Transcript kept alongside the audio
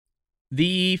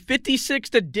The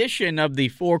 56th edition of the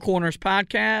Four Corners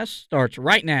podcast starts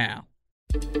right now.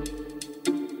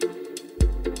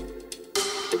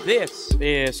 This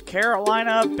is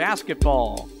Carolina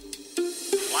basketball.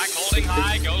 Black holding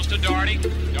high, goes to Daugherty.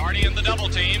 Daugherty in the double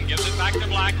team, gives it back to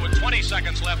Black with 20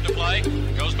 seconds left to play.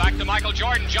 Goes back to Michael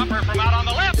Jordan, jumper from out on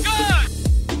the left, good!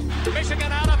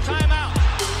 Michigan out of timeout.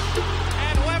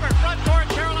 And Weber, front court,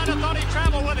 Carolina thought he'd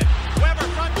travel with it. Weber,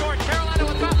 front court, Carolina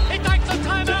with foul. He takes a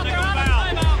timeout, they're out of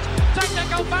timeout.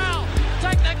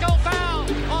 Technical foul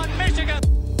on Michigan.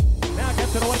 Now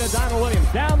gets it away to Donald Williams.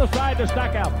 Down the side to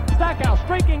Stackhouse. Stackhouse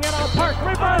streaking in on Park.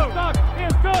 Reverse dunk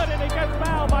is good, and he gets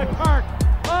fouled by Park.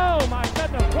 Oh, my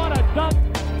goodness, what a dunk.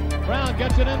 Brown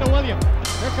gets it into Williams.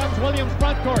 Here comes Williams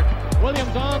front court.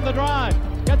 Williams on the drive.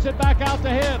 Gets it back out to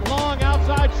him. Long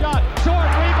outside shot. Short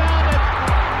rebound.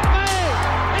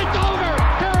 It's over.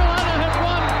 Carolina has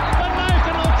won the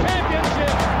national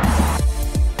championship.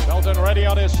 Belton ready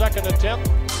on his second attempt.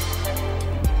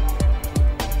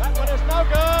 That one is no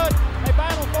good. They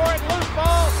battle for it. Loose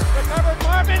ball. Recovered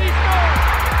Marvin. He scores.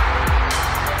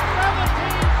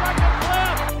 17 seconds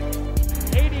left.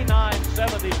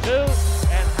 89-72.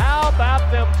 And how about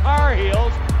them Tar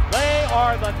Heels? They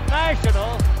are the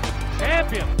national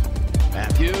champions.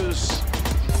 Matthews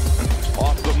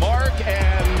off the mark.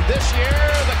 And this year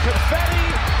the confetti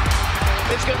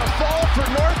is going to fall for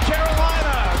North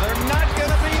Carolina. They're not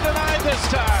going to be denied this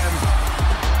time.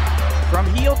 From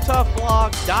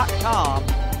HeelToughBlog.com,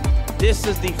 this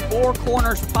is the Four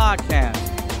Corners podcast,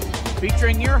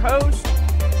 featuring your host,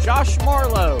 Josh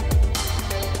Marlowe.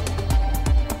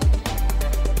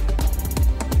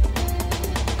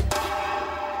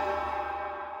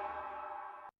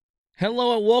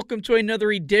 Hello and welcome to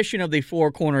another edition of the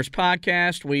Four Corners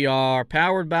podcast. We are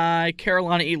powered by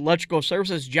Carolina Electrical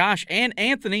Services. Josh and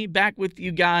Anthony back with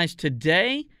you guys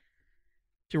today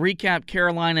to recap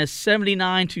Carolina's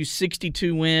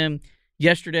 79-62 win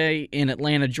yesterday in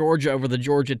Atlanta, Georgia over the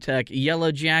Georgia Tech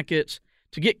Yellow Jackets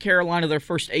to get Carolina their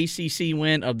first ACC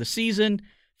win of the season,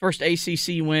 first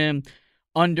ACC win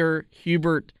under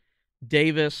Hubert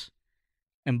Davis.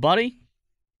 And buddy,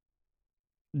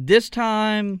 this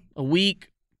time a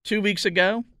week, 2 weeks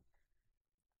ago,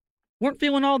 weren't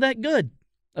feeling all that good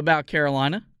about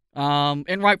Carolina.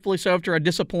 And rightfully so after a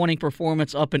disappointing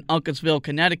performance up in Uncasville,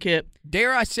 Connecticut.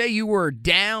 Dare I say you were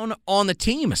down on the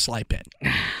team a slight bit?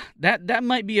 That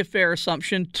might be a fair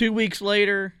assumption. 2 weeks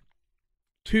later,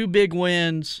 two big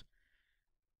wins.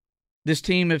 This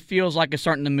team, it feels like it's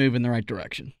starting to move in the right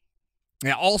direction.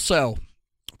 Yeah, also,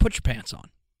 put your pants on.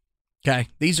 Okay?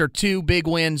 These are two big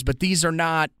wins, but these are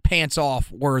not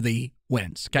pants-off worthy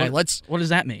wins. Okay? What does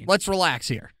that mean? Let's relax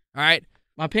here. All right?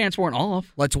 My pants weren't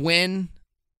off. Let's win.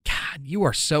 God, you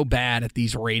are so bad at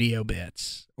these radio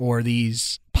bits or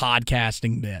these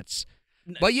podcasting bits.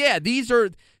 But yeah, this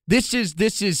is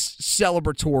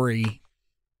celebratory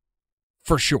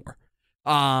for sure.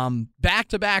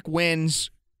 Back-to-back wins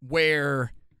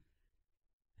where,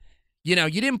 you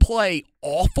didn't play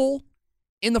awful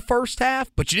in the first half,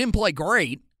 but you didn't play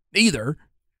great either.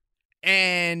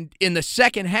 And in the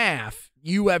second half,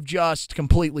 you have just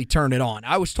completely turned it on.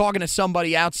 I was talking to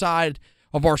somebody outside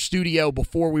of our studio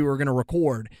before we were going to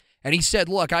record, and he said,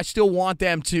 look, I still want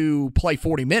them to play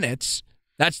 40 minutes.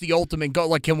 That's the ultimate goal.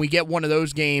 Like, can we get one of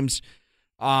those games,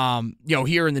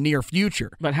 here in the near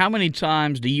future? But how many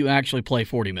times do you actually play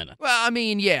 40 minutes? Well,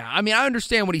 I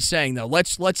understand what he's saying, though.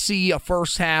 Let's see a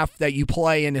first half that you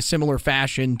play in a similar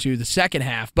fashion to the second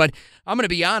half. But I'm going to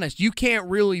be honest, you can't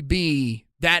really be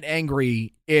that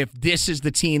angry if this is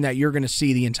the team that you're going to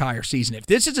see the entire season. If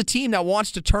this is a team that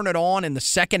wants to turn it on in the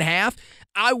second half,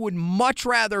 I would much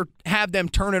rather have them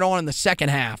turn it on in the second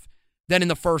half than in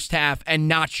the first half and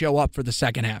not show up for the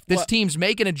second half. This team's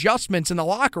making adjustments in the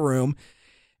locker room,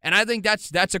 and I think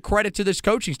that's a credit to this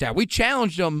coaching staff. We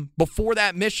challenged them before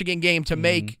that Michigan game to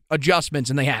make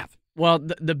adjustments, and they have. Well,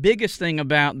 the biggest thing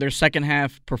about their second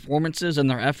half performances and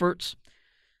their efforts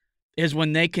is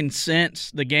when they can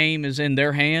sense the game is in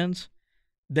their hands,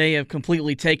 they have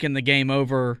completely taken the game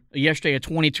over. Yesterday, a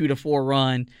 22-4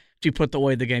 run to put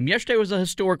away the game. Yesterday was a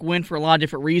historic win for a lot of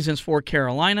different reasons for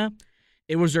Carolina.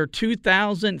 It was their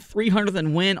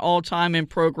 2,300th win all-time in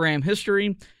program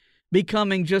history,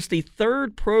 becoming just the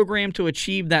third program to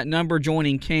achieve that number,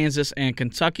 joining Kansas and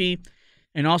Kentucky.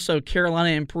 And also,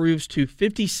 Carolina improves to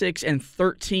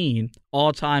 56-13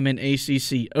 all-time in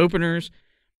ACC openers.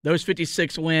 Those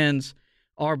 56 wins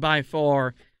are by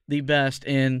far the best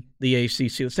in the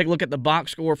ACC. Let's take a look at the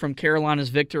box score from Carolina's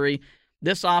victory.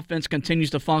 This offense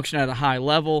continues to function at a high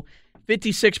level.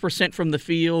 56% from the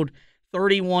field,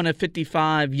 31 of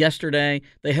 55 yesterday.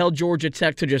 They held Georgia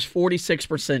Tech to just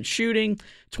 46% shooting,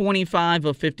 25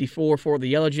 of 54 for the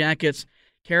Yellow Jackets.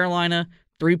 Carolina,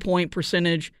 three-point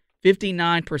percentage,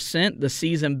 59%, the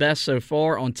season best so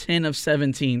far on 10 of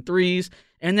 17 threes.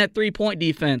 And that three-point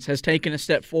defense has taken a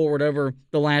step forward over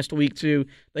the last week, too.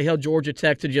 They held Georgia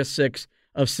Tech to just 6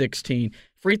 of 16.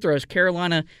 Free throws,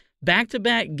 Carolina,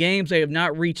 back-to-back games, they have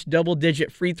not reached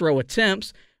double-digit free throw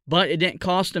attempts, but it didn't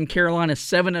cost them. Carolina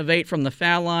 7 of 8 from the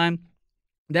foul line.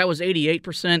 That was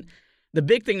 88%. The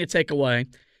big thing to take away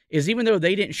is even though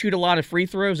they didn't shoot a lot of free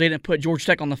throws, they didn't put Georgia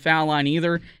Tech on the foul line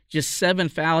either. Just 7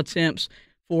 foul attempts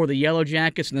for the Yellow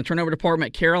Jackets. In the turnover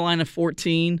department, Carolina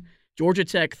 14, Georgia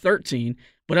Tech 13.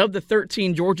 But of the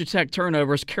 13 Georgia Tech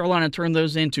turnovers, Carolina turned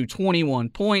those into 21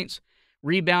 points.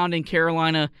 Rebounding,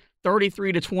 Carolina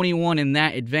 33-21 in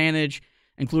that advantage,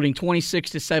 including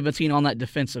 26-17 on that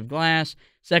defensive glass.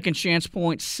 Second chance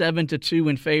points, 7-2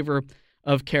 in favor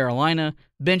of Carolina.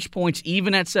 Bench points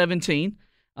even at 17.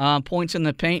 Points in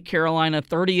the paint, Carolina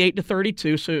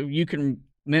 38-32. So you can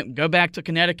go back to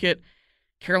Connecticut.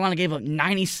 Carolina gave up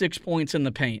 96 points in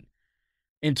the paint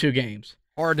in 2 games.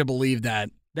 Hard to believe that.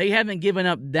 They haven't given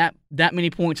up that many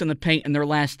points in the paint in their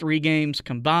last 3 games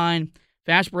combined.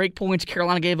 Fast break points,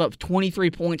 Carolina gave up 23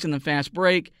 points in the fast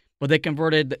break, but they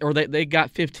converted, or they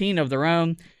got 15 of their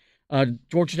own.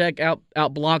 Georgia Tech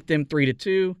outblocked them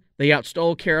 3-2. They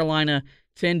outstole Carolina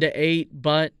 10-8,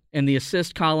 but in the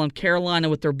assist column, Carolina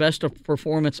with their best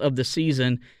performance of the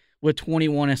season with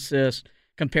 21 assists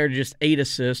compared to just 8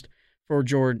 assists for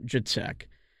Georgia Tech.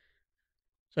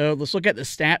 So let's look at the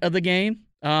stat of the game.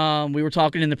 We were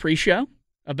talking in the pre-show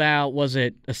about, was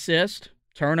it assist,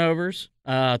 turnovers,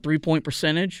 3-point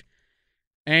percentage,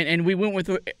 and we went with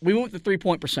the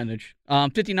 3-point percentage.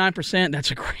 59%,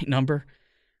 that's a great number.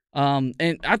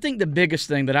 And I think the biggest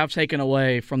thing that I've taken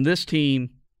away from this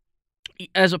team,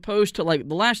 as opposed to like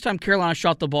the last time Carolina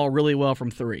shot the ball really well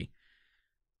from 3,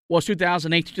 was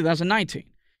 2018-2019.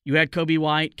 You had Kobe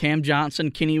White, Cam Johnson,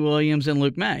 Kenny Williams, and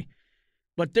Luke May.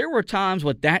 But there were times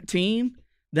with that team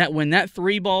that when that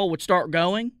 3 ball would start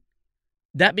going,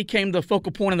 that became the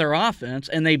focal point of their offense,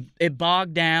 and it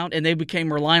bogged down, and they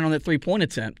became reliant on that 3-point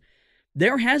attempt.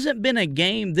 There hasn't been a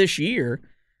game this year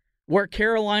where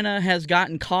Carolina has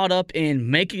gotten caught up in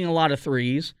making a lot of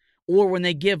threes, or when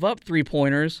they give up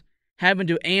 3-pointers, having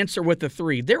to answer with the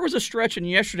 3. There was a stretch in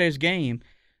yesterday's game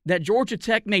that Georgia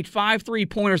Tech made 5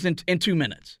 3-pointers in 2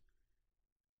 minutes.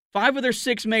 5 of their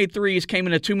 6 made threes came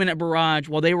in a 2-minute barrage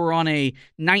while they were on a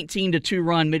 19-2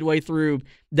 run midway through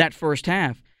that first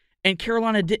half. And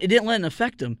Carolina, it didn't let it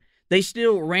affect them. They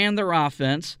still ran their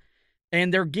offense,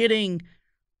 and they're getting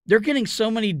so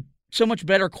much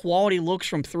better quality looks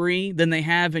from 3 than they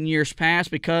have in years past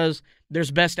because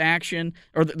there's better action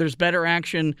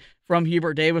from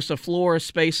Hubert Davis, the floor is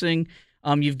spacing.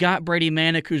 You've got Brady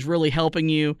Manick who's really helping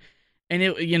you,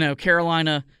 and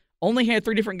Carolina only had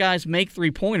 3 different guys make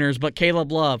 3-pointers, but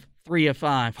Caleb Love 3 of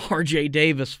 5, R.J.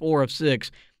 Davis 4 of 6,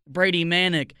 Brady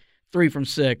Manick 3 from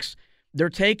 6. They're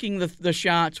taking the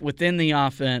shots within the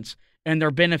offense, and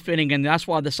they're benefiting, and that's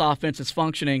why this offense is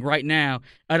functioning right now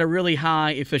at a really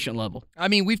high, efficient level. I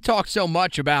mean, we've talked so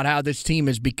much about how this team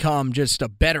has become just a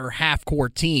better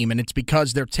half-court team, and it's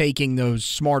because they're taking those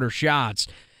smarter shots.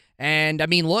 And, I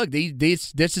mean, look,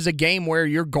 this is a game where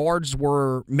your guards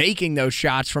were making those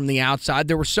shots from the outside.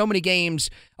 There were so many games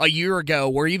a year ago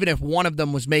where even if one of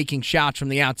them was making shots from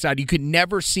the outside, you could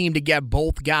never seem to get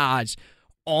both guys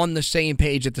on the same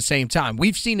page at the same time.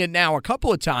 We've seen it now a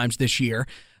couple of times this year.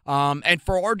 And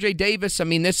for R.J. Davis, I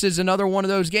mean, this is another one of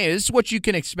those games. This is what you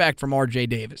can expect from R.J.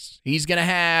 Davis. He's going to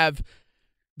have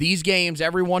these games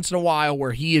every once in a while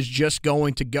where he is just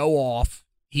going to go off.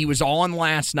 He was on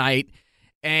last night,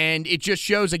 and it just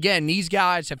shows, again, these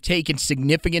guys have taken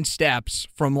significant steps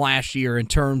from last year in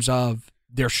terms of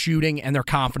their shooting and their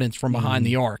confidence from behind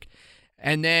the arc.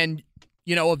 And then,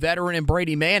 a veteran in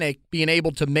Brady Manick being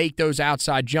able to make those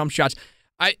outside jump shots.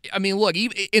 I mean, look,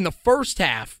 even in the first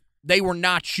half, they were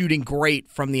not shooting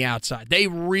great from the outside. They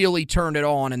really turned it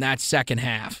on in that second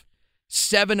half.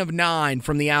 7 of 9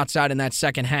 from the outside in that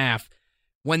second half.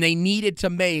 When they needed to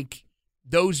make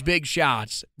those big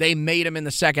shots, they made them in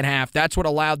the second half. That's what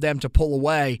allowed them to pull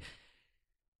away.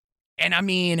 And, I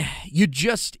mean,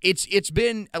 it's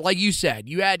been, like you said,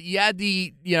 you had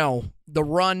the, the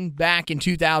run back in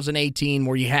 2018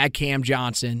 where you had Cam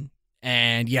Johnson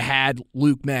and you had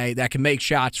Luke May that can make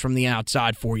shots from the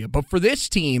outside for you. But for this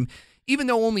team, even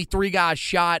though only 3 guys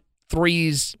shot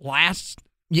threes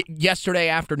yesterday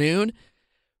afternoon,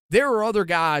 there are other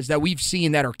guys that we've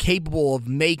seen that are capable of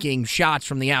making shots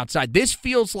from the outside. This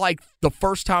feels like the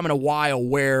first time in a while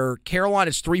where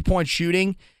Carolina's three-point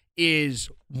shooting is,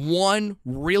 one,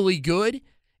 really good,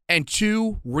 and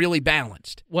two, really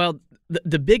balanced. Well,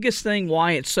 the biggest thing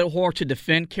why it's so hard to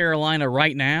defend Carolina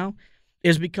right now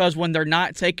is because when they're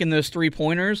not taking those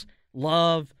three-pointers,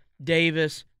 Love,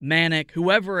 Davis, Manick,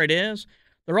 whoever it is,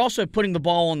 they're also putting the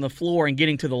ball on the floor and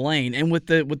getting to the lane. And with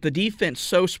the defense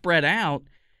so spread out,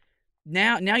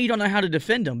 now you don't know how to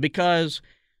defend them, because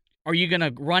are you going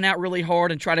to run out really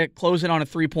hard and try to close it on a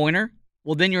three-pointer?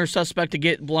 Well, then you're a suspect to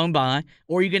get blown by.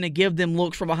 Or are you going to give them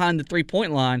looks from behind the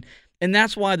three-point line? And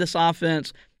that's why this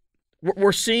offense,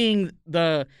 we're seeing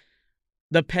the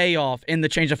payoff in the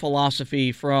change of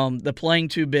philosophy from the playing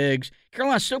two bigs.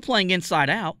 Carolina's still playing inside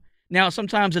out. Now,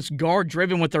 sometimes it's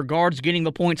guard-driven with their guards getting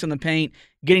the points in the paint,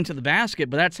 getting to the basket,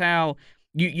 but that's how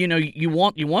you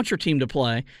want your team to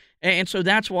play. And so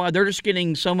that's why they're just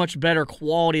getting so much better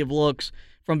quality of looks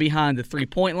from behind the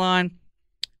three-point line.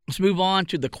 Let's move on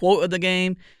to the quote of the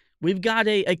game. We've got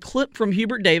a clip from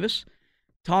Hubert Davis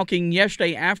talking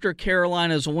yesterday after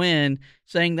Carolina's win,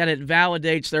 saying that it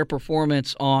validates their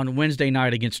performance on Wednesday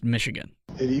night against Michigan.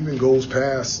 It even goes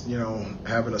past,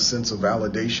 having a sense of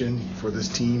validation for this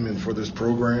team and for this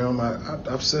program.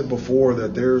 I've said before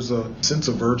that there's a sense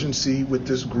of urgency with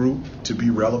this group to be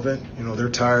relevant. They're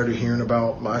tired of hearing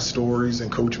about my stories and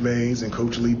Coach Mays and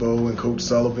Coach Lebo and Coach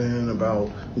Sullivan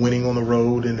about winning on the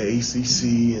road in the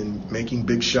ACC and making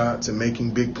big shots and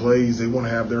making big plays. They want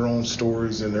to have their own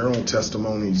stories and their own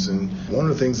testimonies. And one of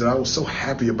the things that I was so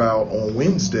happy about on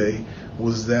Wednesday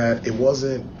was that it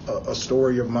wasn't a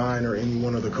story of mine or any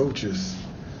one of the coaches.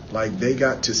 Like, they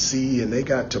got to see and they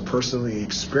got to personally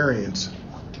experience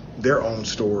their own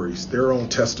stories, their own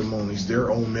testimonies,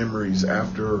 their own memories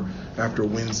after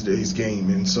Wednesday's game.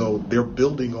 And so they're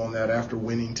building on that after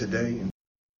winning today.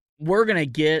 We're going to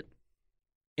get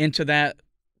into that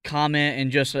comment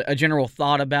and just a general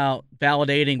thought about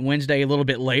validating Wednesday a little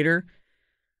bit later.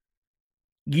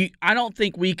 I don't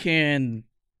think we can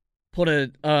put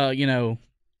a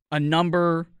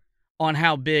number on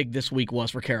how big this week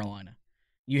was for Carolina.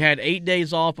 You had 8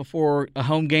 days off before a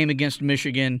home game against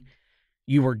Michigan.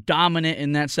 You were dominant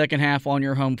in that second half on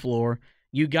your home floor.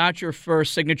 You got your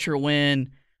first signature win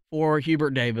for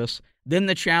Hubert Davis. Then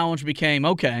the challenge became,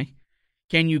 okay,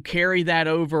 can you carry that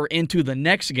over into the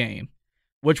next game,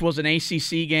 which was an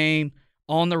ACC game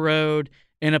on the road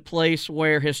in a place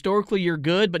where historically you're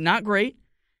good but not great.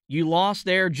 You lost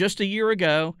there just a year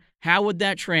ago. How would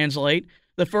that translate?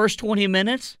 The first 20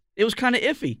 minutes, it was kind of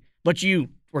iffy, but you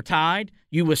were tied.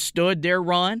 You withstood their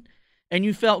run, and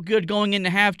you felt good going into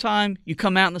halftime. You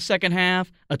come out in the second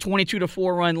half, a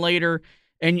 22-4 run later,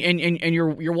 and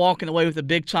you're walking away with a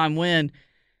big-time win.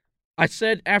 I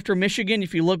said after Michigan,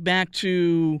 if you look back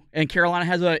to, and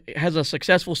Carolina has a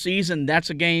successful season, that's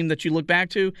a game that you look back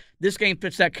to. This game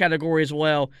fits that category as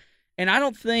well. And I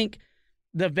don't think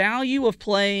the value of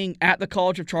playing at the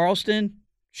College of Charleston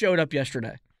showed up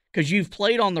yesterday, because you've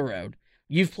played on the road,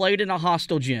 you've played in a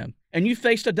hostile gym, and you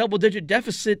faced a double-digit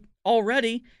deficit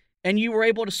already, and you were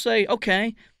able to say,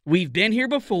 okay, we've been here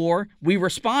before, we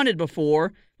responded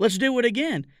before, let's do it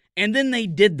again. And then they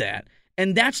did that.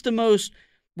 And that's the most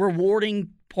rewarding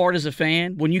part as a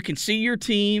fan, when you can see your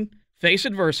team face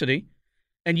adversity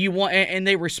and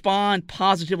they respond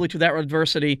positively to that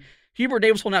adversity. Hubert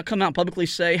Davis will not come out and publicly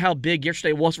say how big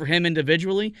yesterday was for him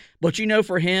individually, but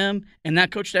for him and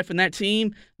that coach staff and that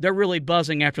team, they're really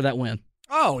buzzing after that win.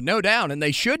 Oh, no doubt, and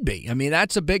they should be. I mean,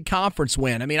 that's a big conference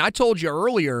win. I mean, I told you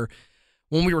earlier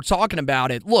when we were talking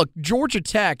about it, look, Georgia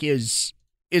Tech is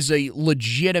a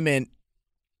legitimate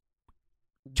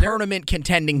tournament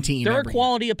contending team. They're a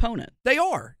quality opponent. They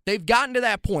are. They've gotten to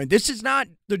that point. This is not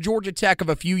the Georgia Tech of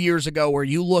a few years ago where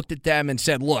you looked at them and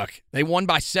said, look, they won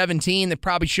by 17. They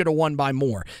probably should have won by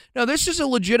more. No, this is a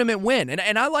legitimate win.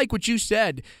 And I like what you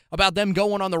said about them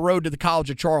going on the road to the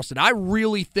College of Charleston. I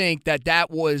really think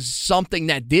that was something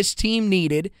that this team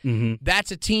needed. Mm-hmm.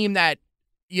 That's a team that,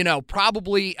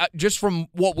 probably just from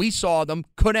what we saw them,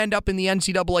 could end up in the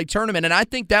NCAA tournament. And I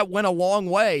think that went a long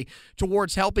way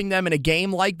towards helping them in a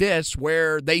game like this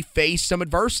where they face some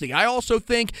adversity. I also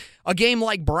think a game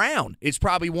like Brown is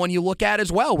probably one you look at as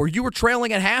well, where you were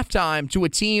trailing at halftime to a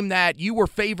team that you were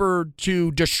favored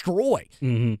to destroy.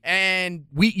 Mm-hmm. And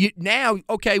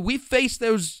we faced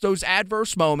those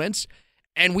adverse moments,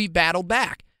 and we battled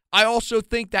back. I also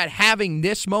think that having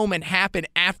this moment happen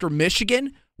after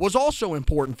Michigan was also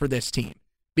important for this team,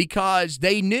 because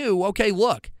they knew, okay,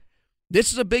 look,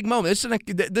 this is a big moment.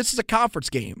 This is a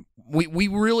conference game. We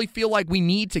really feel like we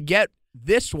need to get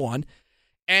this one.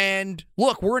 And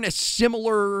look, we're in a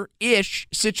similar-ish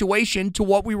situation to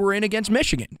what we were in against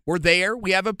Michigan. We're there.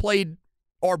 We haven't played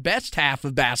our best half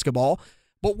of basketball,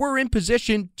 but we're in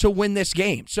position to win this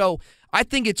game. So I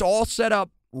think it's all set up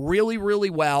really, really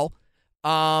well.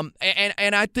 And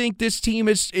I think this team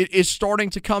is starting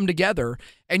to come together.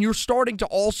 And you're starting to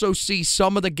also see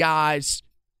some of the guys,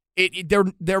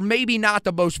 they're maybe not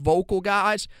the most vocal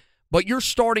guys, but you're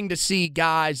starting to see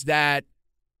guys that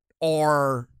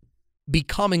are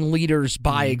becoming leaders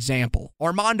by example.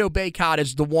 Armando Bacot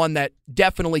is the one that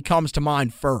definitely comes to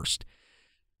mind first.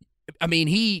 I mean,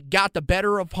 he got the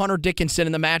better of Hunter Dickinson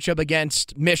in the matchup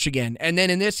against Michigan. And then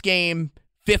in this game,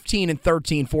 15 and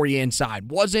 13 for you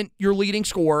inside. Wasn't your leading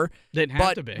scorer,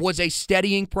 but was a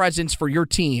steadying presence for your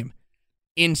team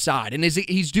inside. And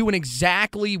he's doing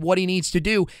exactly what he needs to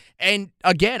do. And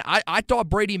again, I thought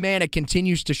Brady Manek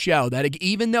continues to show that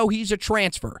even though he's a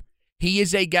transfer, he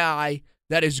is a guy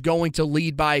that is going to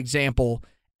lead by example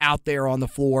out there on the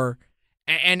floor.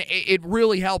 And it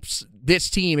really helps this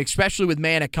team, especially with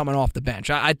Manek coming off the bench.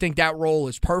 I think that role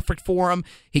is perfect for him.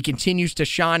 He continues to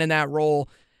shine in that role.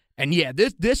 And yeah,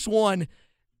 this one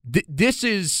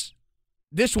feels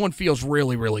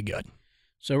really, really good.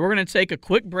 So we're going to take a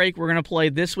quick break. We're going to play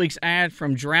this week's ad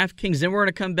from DraftKings. Then we're going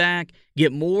to come back,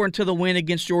 get more into the win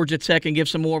against Georgia Tech, and give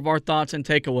some more of our thoughts and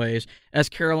takeaways as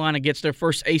Carolina gets their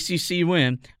first ACC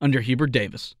win under Hubert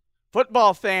Davis.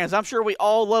 Football fans, I'm sure we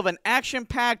all love an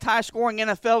action-packed, high-scoring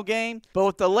NFL game, but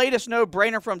with the latest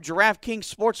no-brainer from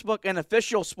DraftKings Sportsbook, an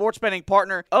official sports betting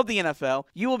partner of the NFL,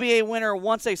 you will be a winner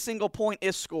once a single point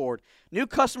is scored. New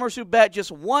customers who bet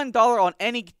just $1 on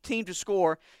any team to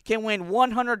score can win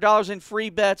 $100 in free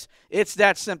bets. It's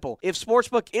that simple. If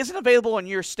Sportsbook isn't available in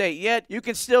your state yet, you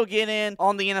can still get in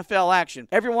on the NFL action.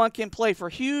 Everyone can play for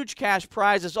huge cash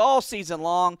prizes all season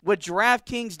long with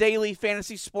DraftKings Daily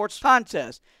Fantasy Sports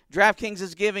Contest. DraftKings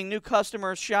is giving new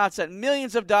customers shots at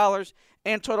millions of dollars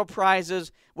and total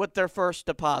prizes with their first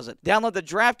deposit. Download the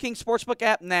DraftKings Sportsbook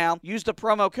app now. Use the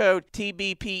promo code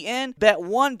TBPN. Bet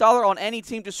 $1 on any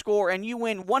team to score, and you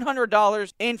win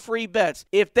 $100 in free bets.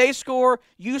 If they score,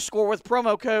 you score with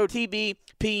promo code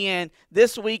TBPN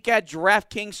this week at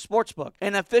DraftKings Sportsbook,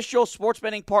 an official sports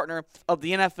betting partner of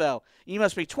the NFL. You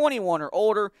must be 21 or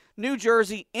older, New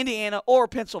Jersey, Indiana, or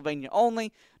Pennsylvania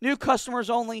only. New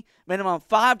customers only. Minimum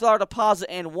 $5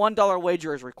 deposit and $1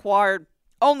 wager is required.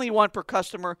 Only one per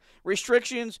customer.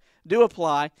 Restrictions do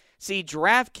apply. See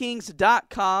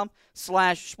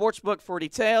DraftKings.com/sportsbook for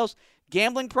details.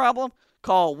 Gambling problem?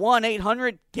 Call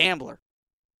 1-800-GAMBLER.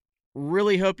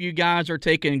 Really hope you guys are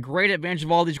taking great advantage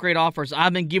of all these great offers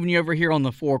I've been giving you over here on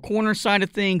the Four Corners side of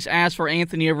things. As for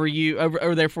Anthony over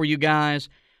there for you guys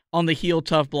on the Heel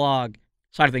Tough blog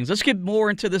side of things. Let's get more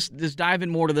into this dive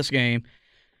in more to this game.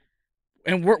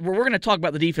 And we're going to talk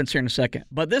about the defense here in a second.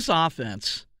 But this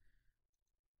offense,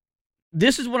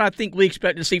 this is what I think we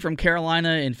expect to see from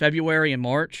Carolina in February and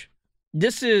March.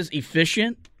 This is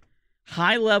efficient,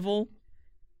 high level,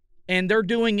 and they're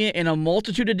doing it in a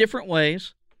multitude of different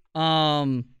ways.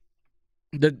 The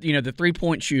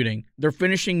 3-point shooting, they're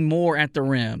finishing more at the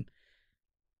rim.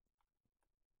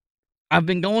 I've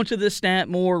been going to this stat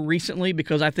more recently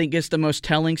because I think it's the most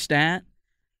telling stat.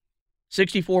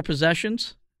 64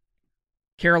 possessions.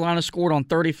 Carolina scored on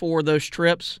 34 of those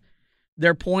trips.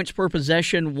 Their points per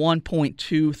possession,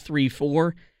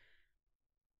 1.234.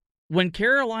 When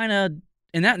Carolina,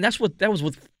 and that was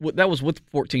with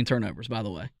 14 turnovers, by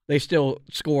the way. They still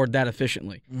scored that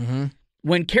efficiently. Mm-hmm.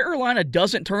 When Carolina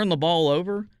doesn't turn the ball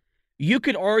over, you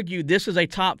could argue this is a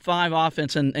top 5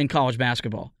 offense in college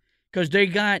basketball because they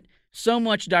got so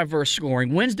much diverse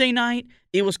scoring. Wednesday night,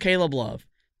 it was Caleb Love.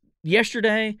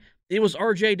 Yesterday, it was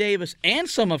R.J. Davis and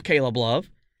some of Caleb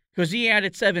Love, because he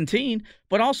added 17,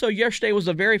 but also yesterday was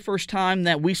the very first time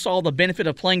that we saw the benefit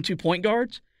of playing 2 point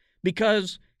guards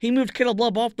because he moved Caleb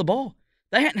Love off the ball.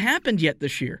 That hadn't happened yet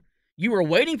this year. You were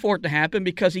waiting for it to happen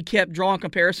because he kept drawing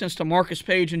comparisons to Marcus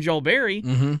Page and Joel Berry,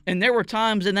 and there were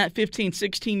times in that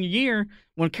 15-16 year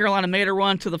when Carolina made a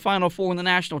run to the Final Four in the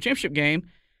national championship game,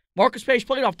 Marcus Page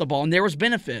played off the ball, and there was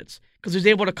benefits because he was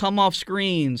able to come off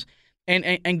screens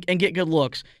and get good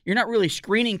looks. You're not really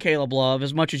screening Caleb Love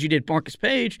as much as you did Marcus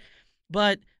Page,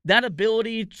 but that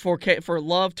ability for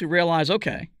Love to realize,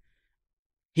 okay,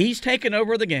 he's taken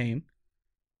over the game.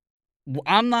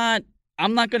 I'm not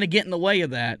going to get in the way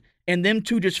of that. And them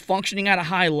two just functioning at a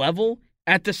high level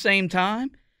at the same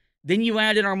time. Then you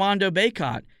add in Armando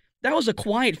Bacot. That was a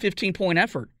quiet 15-point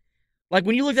effort. Like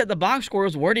when you looked at the box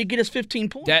scores, where did he get his 15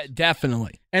 points?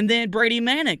 Definitely. And then Brady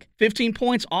Manek, 15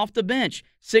 points off the bench,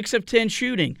 6 of 10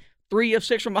 shooting, 3 of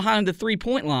 6 from behind the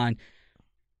 3-point line.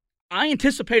 I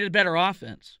anticipated better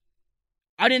offense.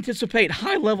 I'd anticipate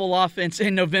high-level offense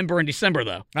in November and December,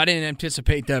 though. I didn't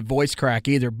anticipate the voice crack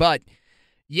either. But,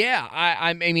 yeah,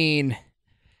 I mean,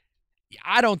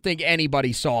 I don't think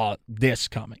anybody saw this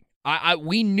coming.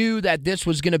 We knew that this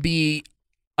was going to be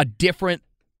a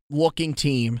different-looking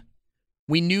team.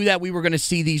 We knew that we were going to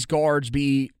see these guards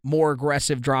be more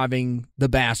aggressive driving the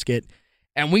basket.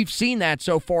 And we've seen that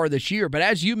so far this year. But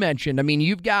as you mentioned, I mean,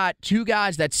 you've got two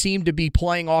guys that seem to be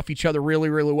playing off each other really,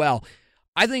 really well.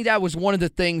 I think that was one of the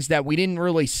things that we didn't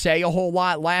really say a whole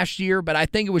lot last year, but I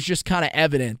think it was just kind of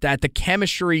evident that the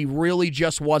chemistry really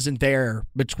just wasn't there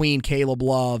between Caleb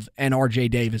Love and R.J.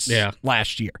 Davis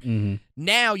last year. Mm-hmm.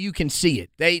 Now you can see it.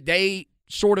 They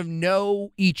sort of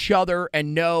know each other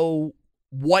and know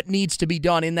what needs to be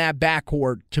done in that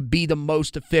backcourt to be the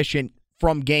most efficient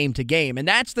from game to game. And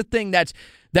that's the thing that's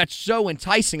so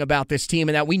enticing about this team,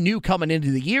 and that we knew coming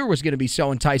into the year was going to be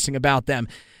so enticing about them,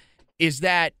 is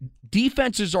that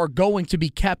defenses are going to be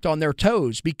kept on their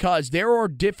toes, because there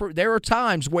are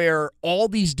times where all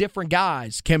these different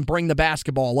guys can bring the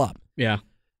basketball up. Yeah.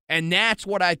 And that's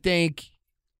what I think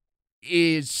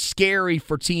is scary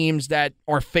for teams that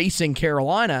are facing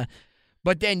Carolina.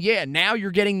 But then, now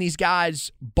you're getting these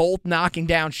guys both knocking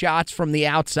down shots from the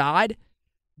outside.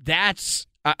 That's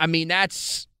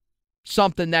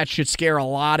something that should scare a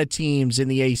lot of teams in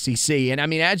the ACC. And, I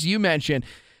mean, as you mentioned,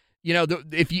 you know,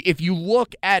 if you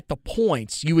look at the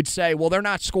points, you would say, well, they're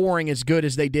not scoring as good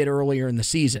as they did earlier in the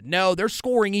season. No, they're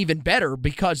scoring even better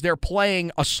because they're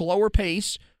playing a slower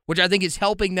pace, which I think is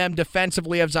helping them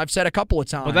defensively, as I've said a couple of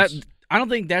times. Well, I don't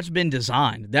think that's been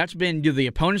designed. That's been the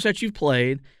opponents that you've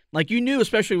played. Like you knew,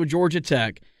 especially with Georgia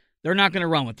Tech, they're not going to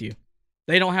run with you.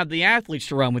 They don't have the athletes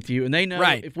to run with you, and they know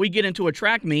if we get into a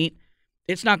track meet,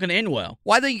 it's not going to end well.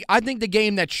 Well, I think the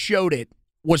game that showed it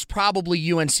was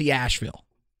probably UNC Asheville,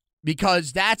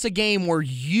 because that's a game where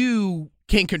you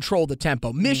can control the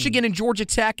tempo. Michigan and Georgia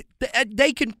Tech,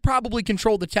 they can probably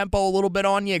control the tempo a little bit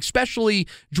on you, especially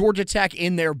Georgia Tech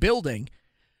in their building.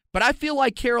 But I feel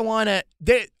like Carolina,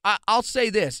 I'll say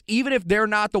this, even if they're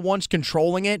not the ones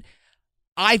controlling it,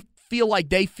 I feel like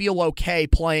they feel okay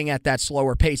playing at that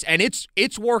slower pace. And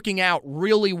it's working out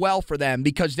really well for them,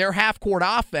 because their half-court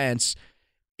offense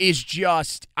is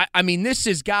just, I mean, this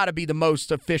has got to be the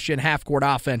most efficient half-court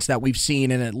offense that we've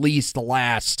seen in at least the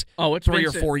last 3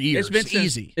 or 4 years.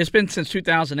 It's been since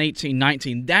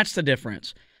 2018-19. That's the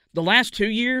difference. The last 2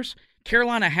 years,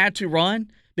 Carolina had to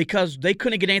run because they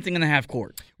couldn't get anything in the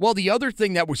half-court. Well, the other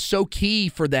thing that was so key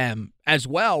for them as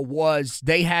well was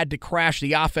they had to crash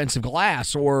the offensive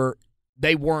glass, or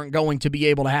they weren't going to be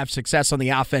able to have success on the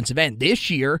offensive end. This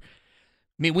year,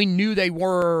 I mean, we knew they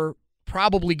were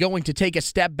probably going to take a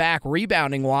step back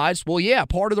rebounding-wise. Well, yeah,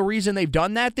 part of the reason they've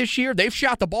done that this year, they've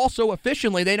shot the ball so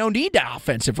efficiently they don't need the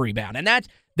offensive rebound. And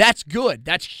that's good.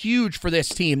 That's huge for this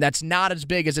team. That's not as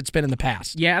big as it's been in the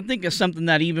past. Yeah, I think it's something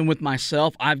that even with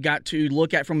myself, I've got to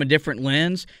look at from a different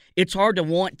lens. It's hard to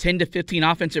want 10 to 15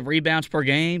 offensive rebounds per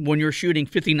game when you're shooting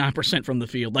 59% from the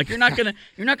field. Like, you're not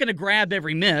gonna grab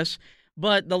every miss.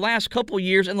 But the last couple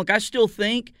years, and look, I still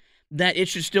think that it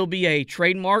should still be a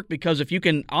trademark, because if you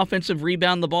can offensive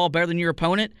rebound the ball better than your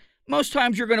opponent, most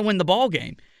times you're going to win the ball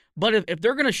game. But if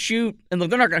they're going to shoot, and look,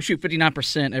 they're not going to shoot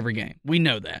 59% every game. We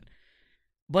know that.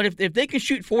 But if they can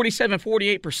shoot 47,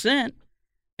 48%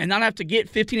 and not have to get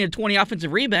 15 to 20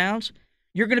 offensive rebounds,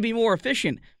 you're going to be more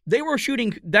efficient. They were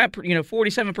shooting that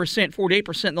 47%,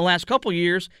 48% in the last couple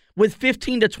years with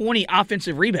 15 to 20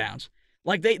 offensive rebounds.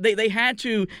 Like they had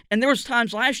to, and there was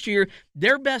times last year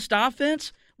their best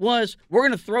offense was, we're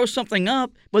going to throw something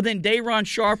up, but then Day'Ron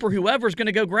Sharpe or whoever is going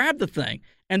to go grab the thing,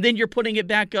 and then you're putting it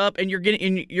back up, and you're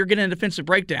getting a defensive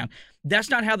breakdown.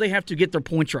 That's not how they have to get their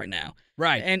points right now.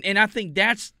 Right. And I think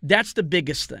that's the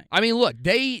biggest thing. I mean, look,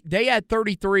 they had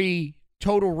 33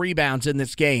 total rebounds in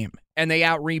this game, and they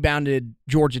out-rebounded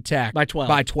Georgia Tech by 12.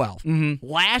 Mm-hmm.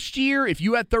 Last year, if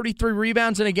you had 33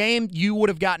 rebounds in a game, you would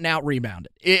have gotten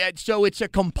out-rebounded. So it's a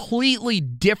completely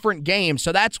different game.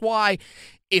 So that's why,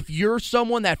 if you're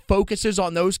someone that focuses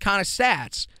on those kind of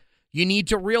stats, you need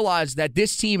to realize that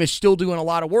this team is still doing a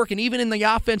lot of work. And even in the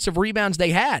offensive rebounds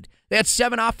they had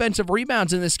 7 offensive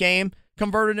rebounds in this game,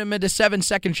 converted them into 7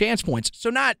 second chance points. So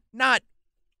not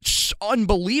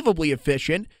unbelievably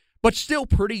efficient, but still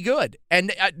pretty good.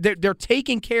 And they're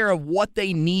taking care of what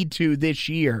they need to this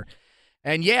year.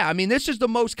 And, yeah, I mean, this is the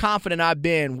most confident I've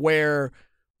been, where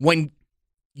when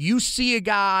you see a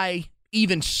guy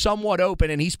even somewhat open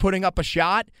and he's putting up a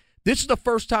shot, this is the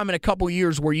first time in a couple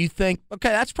years where you think, okay,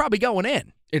 that's probably going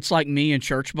in. It's like me in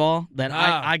church ball that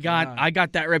I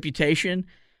got that reputation.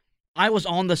 I was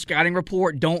on the scouting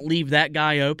report, don't leave that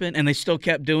guy open, and they still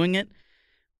kept doing it.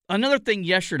 Another thing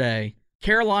yesterday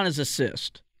Carolina's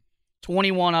assists,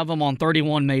 21 of them on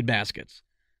 31 made baskets.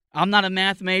 I'm not a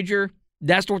math major.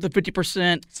 That's north of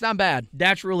 50%. It's not bad.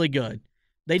 That's really good.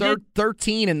 They did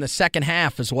 13 in the second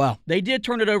half as well. They did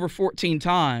turn it over 14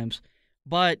 times,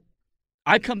 but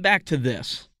I come back to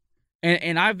this,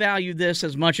 and I value this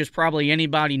as much as probably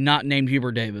anybody not named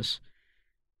Hubert Davis.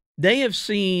 They have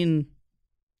seen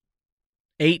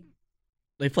they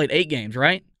played 8 games,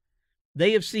 right?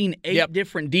 They have seen 8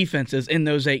 different defenses in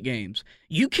those 8 games.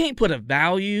 You can't put a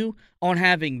value on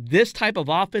having this type of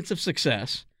offensive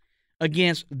success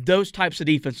against those types of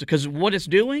defenses, because what it's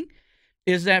doing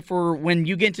is that for when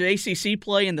you get into ACC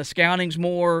play and the scouting's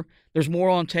more, there's more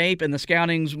on tape and the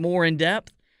scouting's more in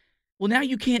depth, well, now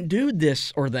you can't do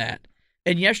this or that.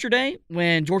 And yesterday,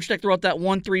 when Georgia Tech threw out that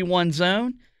 1-3-1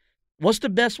 zone, what's the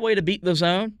best way to beat the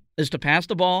zone? Is to pass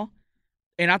the ball.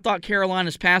 And I thought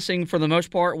Carolina's passing, for the most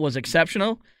part, was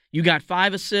exceptional. You got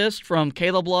 5 assists from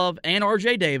Caleb Love and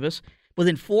R.J. Davis, but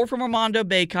then 4 from Armando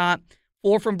Bacot,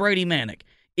 4 from Brady Manick.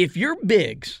 If your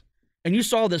bigs, and you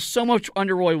saw this so much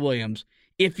under Roy Williams,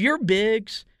 if your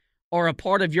bigs are a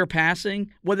part of your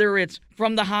passing, whether it's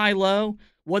from the high-low,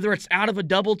 whether it's out of a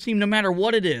double team, no matter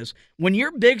what it is, when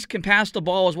your bigs can pass the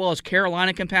ball as well as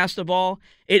Carolina can pass the ball,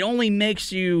 it only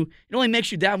makes you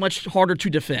that much harder to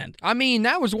defend. I mean,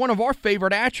 that was one of our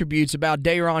favorite attributes about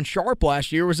Day'Ron Sharpe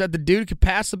last year, was that the dude could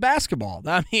pass the basketball.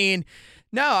 I mean,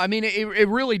 it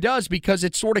really does, because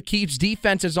it sort of keeps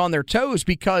defenses on their toes,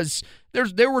 because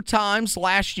there were times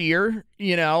last year,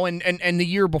 and the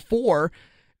year before,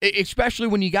 especially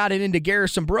when you got it into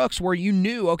Garrison Brooks, where you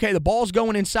knew, okay, the ball's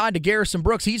going inside to Garrison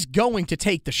Brooks. He's going to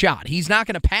take the shot. He's not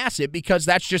going to pass it, because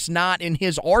that's just not in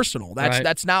his arsenal.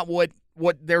 That's not what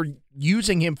they're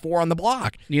using him for on the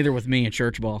block. Neither with me in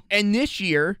church ball. And this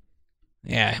year,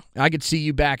 yeah, I could see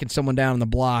you backing someone down on the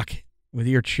block with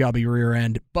your chubby rear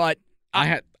end. But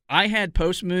I had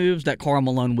post moves that Karl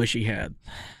Malone wish he had.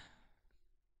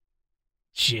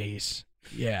 Jeez.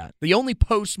 Yeah, the only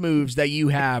post moves that you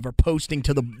have are posting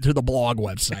to the blog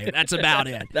website. That's about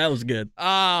it. That was good.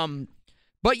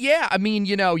 But yeah, I mean,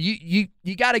 you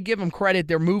got to give them credit.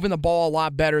 They're moving the ball a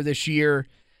lot better this year.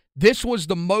 This was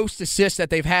the most assists that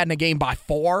they've had in a game by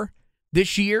far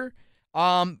this year.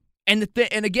 And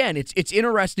again, it's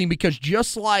interesting, because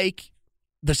just like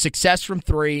the success from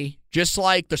 3, just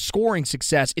like the scoring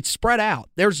success, it's spread out.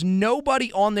 There's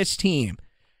nobody on this team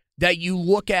that you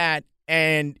look at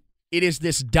and it is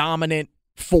this dominant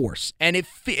force. And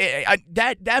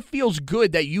that feels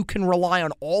good, that you can rely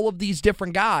on all of these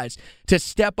different guys to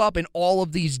step up in all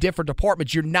of these different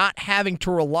departments. You're not having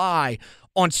to rely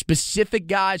on specific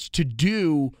guys to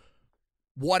do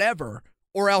whatever,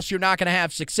 or else you're not going to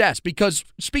have success. Because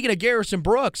speaking of Garrison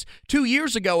Brooks, 2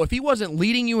 years ago, if he wasn't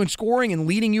leading you in scoring and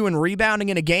leading you in rebounding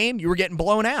in a game, you were getting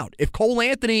blown out. If Cole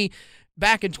Anthony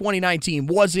back in 2019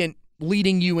 wasn't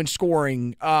leading you in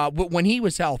scoring when he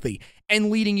was healthy and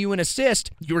leading you in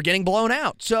assist, you were getting blown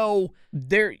out. So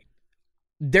they're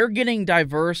getting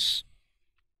diverse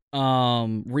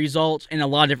results in a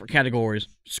lot of different categories: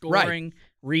 scoring,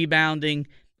 rebounding,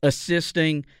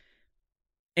 assisting,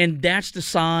 and that's the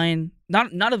sign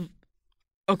not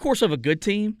of course of a good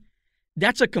team.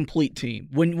 That's a complete team.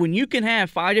 When you can have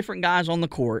 5 different guys on the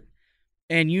court,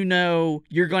 and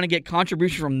you're going to get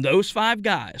contribution from those 5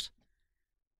 guys,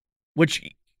 which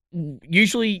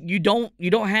usually you don't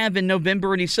have in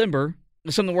November and December.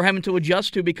 It's something we're having to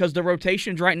adjust to, because the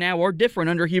rotations right now are different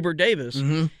under Hubert Davis.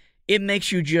 Mm-hmm. It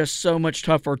makes you just so much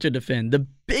tougher to defend. The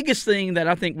biggest thing that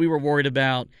I think we were worried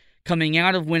about coming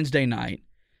out of Wednesday night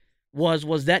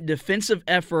was that defensive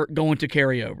effort going to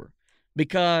carry over,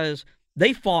 because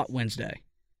they fought Wednesday.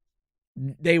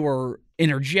 They were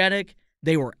energetic.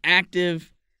 They were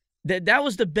active. That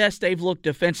was the best they've looked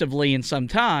defensively in some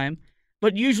time.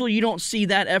 But usually you don't see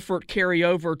that effort carry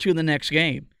over to the next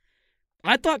game.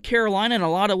 I thought Carolina, in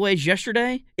a lot of ways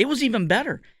yesterday, it was even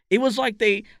better. It was like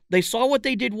they saw what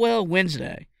they did well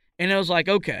Wednesday, and it was like,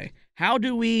 okay, how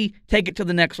do we take it to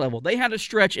the next level? They had a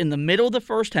stretch in the middle of the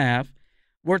first half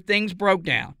where things broke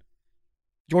down.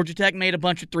 Georgia Tech made a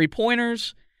bunch of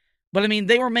 3-pointers, but, I mean,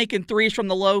 they were making threes from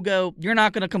the logo. You're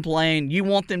not going to complain. You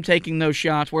want them taking those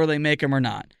shots, whether they make them or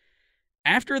not.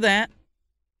 After that,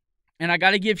 and I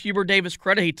got to give Hubert Davis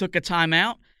credit. He took a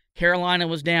timeout. Carolina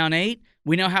was down 8.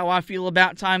 We know how I feel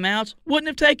about timeouts. Wouldn't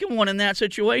have taken one in that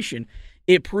situation.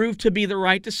 It proved to be the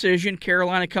right decision.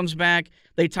 Carolina comes back.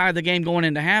 They tie the game going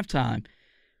into halftime.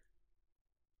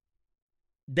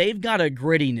 They've got a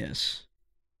grittiness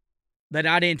that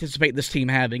I didn't anticipate this team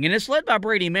having. And it's led by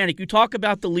Brady Manek. You talk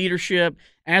about the leadership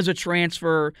as a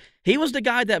transfer. He was the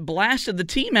guy that blasted the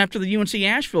team after the UNC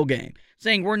Asheville game,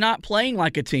 saying we're not playing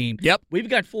like a team. Yep. We've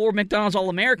got 4 McDonald's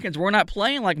All-Americans. We're not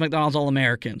playing like McDonald's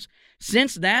All-Americans.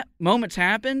 Since that moment's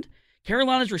happened,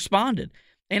 Carolina's responded.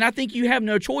 And I think you have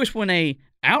no choice when a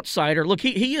outsider, look,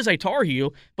 he is a Tar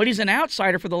Heel, but he's an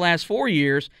outsider for the last 4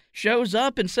 years, shows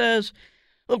up and says,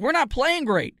 look, we're not playing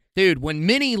great. Dude, when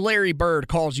mini Larry Bird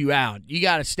calls you out, you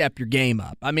got to step your game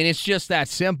up. I mean, it's just that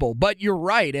simple. But you're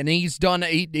right, and he's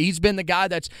been the guy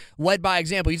that's led by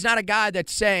example. He's not a guy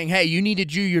that's saying, "Hey, you need to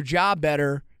do your job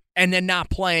better," and then not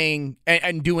playing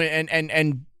and doing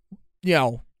and you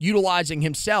know, utilizing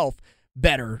himself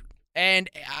better. And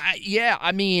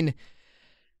I mean,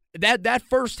 that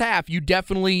first half, you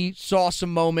definitely saw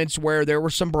some moments where there were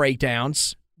some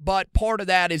breakdowns. But part of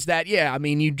that is that, I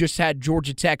mean, you just had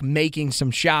Georgia Tech making some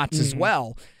shots as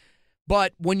well.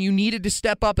 But when you needed to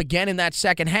step up again in that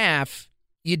second half,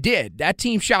 you did. That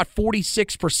team shot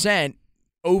 46%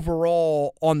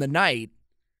 overall on the night.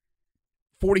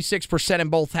 46% in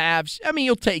both halves. I mean,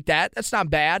 you'll take that. That's not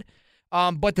bad.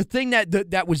 But the thing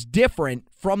that was different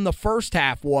from the first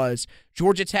half was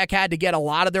Georgia Tech had to get a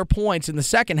lot of their points in the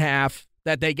second half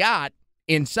that they got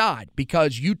inside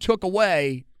because you took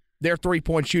away their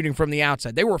three-point shooting from the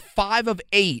outside. They were 5 of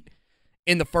 8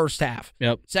 in the first half.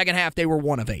 Yep. Second half, they were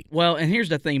 1 of 8. Well, and here's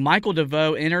the thing. Michael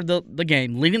DeVoe entered the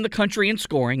game leading the country in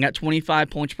scoring at 25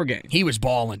 points per game. He was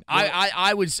balling. Well,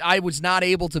 I was not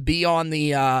able to be on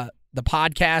the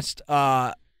podcast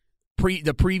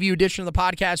the preview edition of the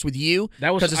podcast with you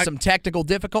because of some technical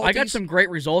difficulties. I got some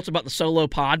great results about the solo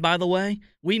pod, by the way.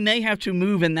 We may have to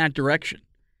move in that direction.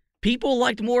 People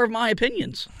liked more of my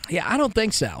opinions. Yeah, I don't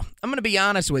think so. I'm going to be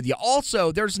honest with you.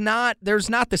 Also, there's not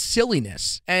the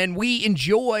silliness, and we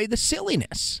enjoy the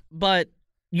silliness. But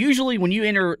usually when you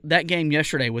enter that game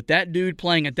yesterday with that dude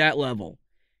playing at that level,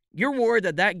 you're worried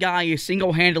that guy is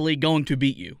single-handedly going to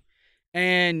beat you.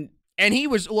 And he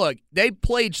was, look, they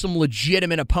played some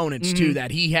legitimate opponents, too,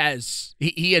 that he has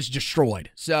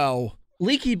destroyed. So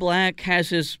Leaky Black has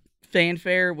his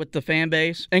fanfare with the fan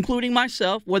base, including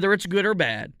myself, whether it's good or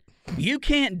bad. You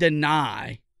can't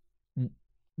deny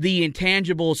the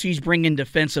intangibles he's bringing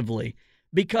defensively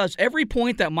because every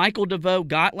point that Michael DeVoe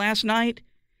got last night,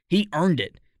 he earned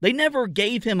it. They never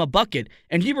gave him a bucket.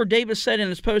 And Hubert Davis said in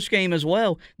his postgame as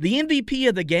well, the MVP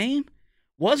of the game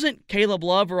wasn't Caleb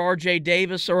Love or R.J.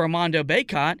 Davis or Armando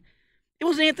Bacot. It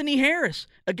was Anthony Harris,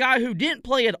 a guy who didn't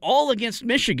play at all against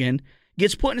Michigan,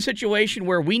 gets put in a situation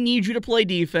where we need you to play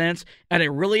defense at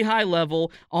a really high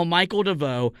level on Michael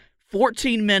DeVoe.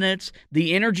 14 minutes,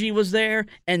 the energy was there,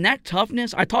 and that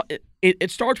toughness, I thought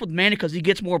it starts with Manek because he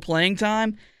gets more playing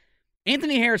time.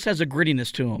 Anthony Harris has a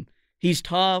grittiness to him. He's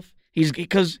tough.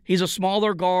 Because he's a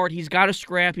smaller guard. He's got to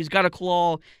scrap. He's got to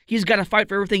claw. He's got to fight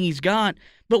for everything he's got.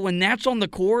 But when that's on the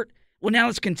court, well, now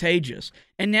it's contagious.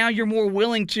 And now you're more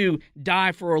willing to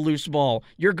die for a loose ball.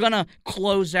 You're going to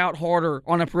close out harder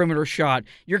on a perimeter shot.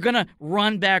 You're going to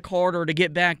run back harder to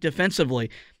get back defensively.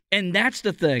 And that's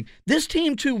the thing. This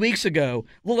team 2 weeks ago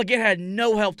looked like it had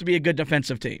no help to be a good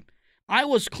defensive team. I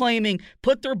was claiming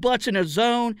put their butts in a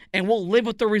zone and we'll live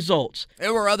with the results.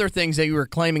 There were other things that you were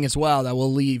claiming as well that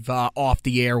we'll leave off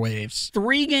the airwaves.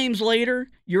 3 games later,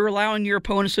 you're allowing your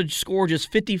opponents to score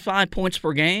just 55 points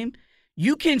per game.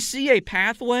 You can see a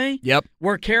pathway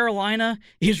where Carolina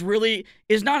is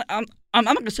not I'm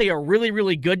not going to say a really,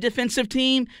 really good defensive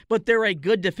team, but they're a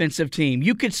good defensive team.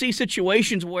 You could see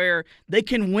situations where they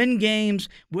can win games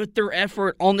with their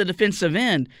effort on the defensive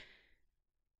end.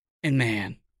 And,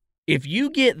 man, if you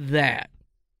get that,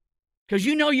 because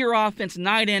you know your offense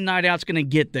night in, night out is going to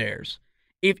get theirs.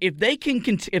 If they can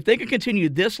continue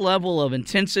this level of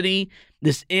intensity,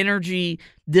 this energy,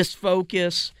 this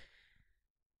focus,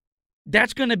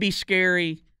 that's going to be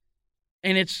scary.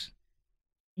 And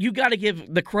you got to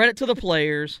give the credit to the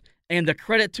players and the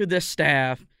credit to this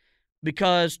staff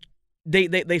because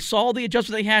they saw the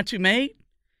adjustments they had to make,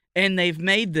 and they've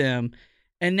made them.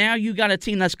 And now you got a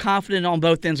team that's confident on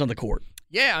both ends of the court.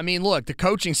 Yeah, I mean, look, the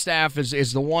coaching staff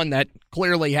is the one that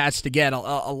clearly has to get a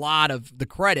lot of the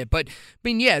credit. But, I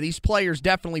mean, yeah, these players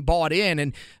definitely bought in.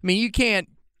 And,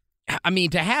 I mean,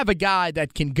 to have a guy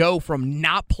that can go from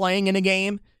not playing in a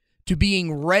game to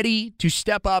being ready to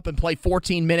step up and play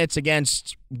 14 minutes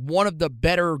against one of the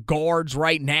better guards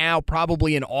right now,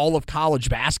 probably in all of college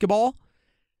basketball,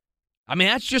 I mean,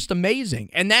 that's just amazing.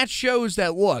 And that shows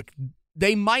that, look,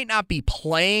 they might not be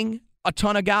playing a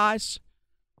ton of guys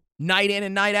night in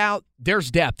and night out.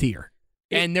 There's depth here.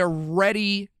 and they're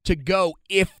ready to go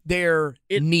if they're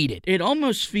needed. It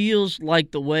almost feels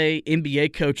like the way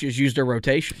NBA coaches use their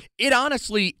rotation. It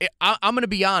honestly, I'm going to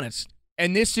be honest,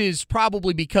 and this is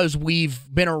probably because we've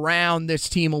been around this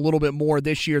team a little bit more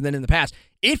this year than in the past.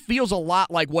 It feels a lot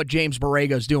like what James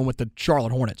Borrego's doing with the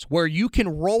Charlotte Hornets, where you can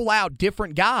roll out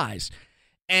different guys,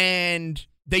 and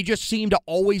they just seem to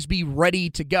always be ready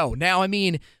to go. Now, I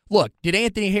mean, look, did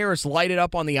Anthony Harris light it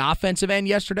up on the offensive end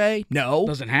yesterday? No.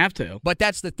 Doesn't have to. But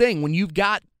that's the thing. When you've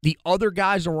got the other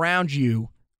guys around you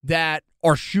that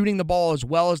are shooting the ball as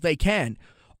well as they can,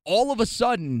 all of a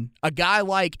sudden, a guy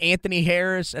like Anthony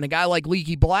Harris and a guy like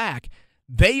Leaky Black,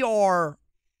 they are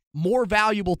more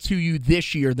valuable to you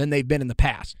this year than they've been in the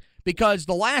past. Because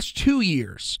the last 2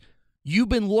 years, you've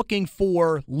been looking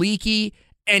for Leaky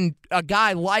and a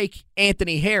guy like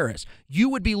Anthony Harris. You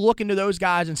would be looking to those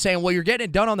guys and saying, well, you're getting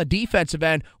it done on the defensive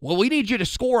end. Well, we need you to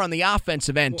score on the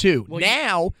offensive end, too.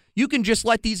 Now, you can just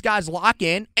let these guys lock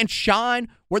in and shine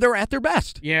where they're at their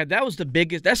best. Yeah, that's the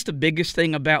biggest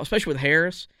thing about, especially with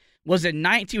Harris, was at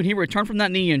 19 when he returned from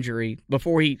that knee injury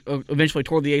before he eventually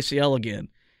tore the ACL again.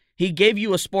 He gave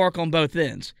you a spark on both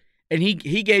ends, and he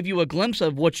gave you a glimpse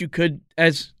of what you could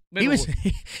as he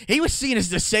was seen as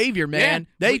the savior, man.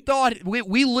 Yeah,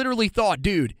 we literally thought,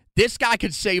 dude, this guy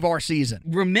could save our season.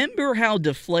 Remember how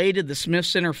deflated the Smith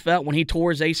Center felt when he tore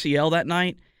his ACL that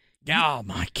night? Oh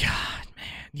my God,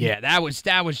 man. Yeah, that was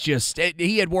just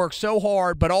he had worked so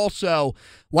hard, but also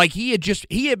like he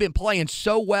had been playing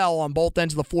so well on both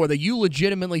ends of the floor that you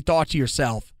legitimately thought to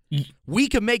yourself, we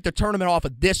could make the tournament off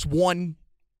of this one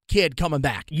kid coming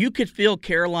back. You could feel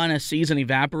Carolina's season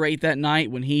evaporate that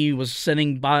night when he was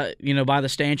sitting by the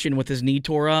stanchion with his knee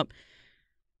tore up.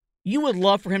 You would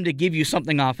love for him to give you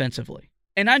something offensively.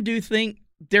 And I do think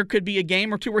there could be a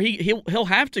game or two where he'll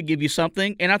have to give you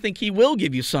something, and I think he will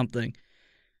give you something.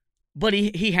 But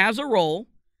he has a role,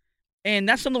 and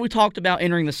that's something we talked about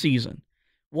entering the season,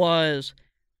 was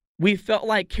we felt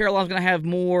like Carolina's going to have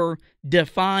more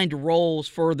defined roles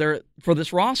for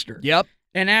this roster. Yep.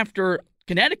 And after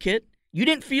Connecticut, you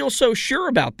didn't feel so sure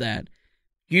about that.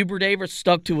 Hubert Davis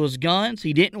stuck to his guns.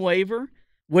 He didn't waver,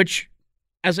 which,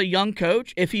 as a young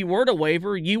coach, if he were to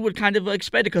waver, you would kind of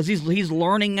expect it because he's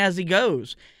learning as he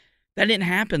goes. That didn't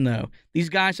happen, though. These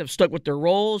guys have stuck with their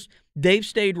roles. They've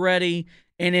stayed ready,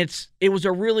 and it was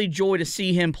a really joy to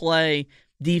see him play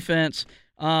defense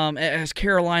as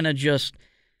Carolina just –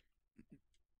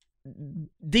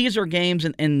 these are games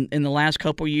in the last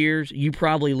couple years you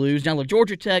probably lose. Now,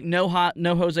 Georgia Tech, no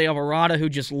Jose Alvarado, who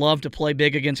just loved to play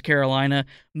big against Carolina.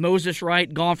 Moses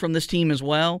Wright gone from this team as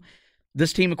well.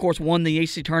 This team, of course, won the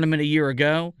ACC tournament a year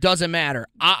ago. Doesn't matter.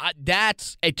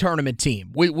 That's a tournament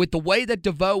team. With the way that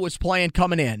DeVoe was playing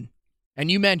coming in,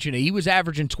 and you mentioned it, he was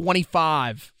averaging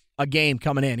 25 a game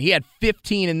coming in. He had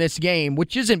 15 in this game,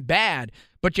 which isn't bad,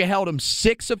 but you held him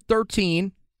 6 of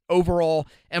 13 overall,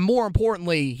 and more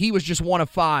importantly, he was just 1 of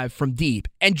 5 from deep.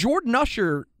 And Jordan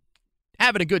Usher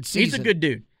having a good season. He's a good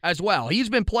dude. As well. He's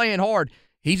been playing hard.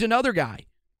 He's another guy.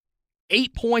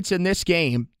 8 points in this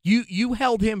game. You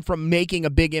held him from making a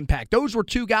big impact. Those were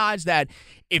two guys that,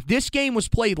 if this game was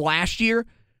played last year,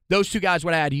 those two guys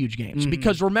would have had huge games. Mm-hmm.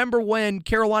 Because remember when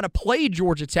Carolina played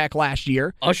Georgia Tech last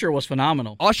year? Usher was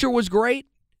phenomenal. Usher was great.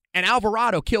 And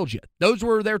Alvarado killed you. Those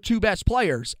were their two best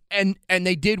players, and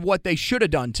they did what they should have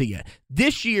done to you.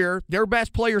 This year, their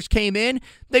best players came in.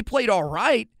 They played all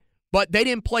right, but they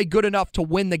didn't play good enough to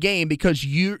win the game because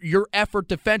your effort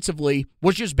defensively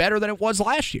was just better than it was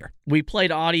last year. We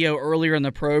played audio earlier in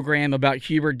the program about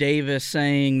Hubert Davis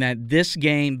saying that this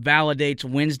game validates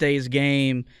Wednesday's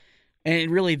game, and it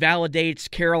really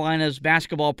validates Carolina's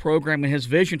basketball program and his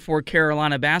vision for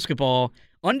Carolina basketball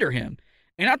under him.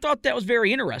 And I thought that was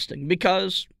very interesting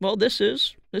because, well, this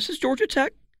is Georgia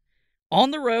Tech on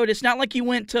the road. It's not like you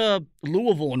went to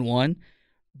Louisville and won,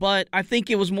 but I think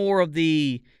it was more of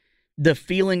the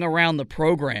feeling around the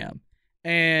program.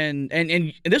 And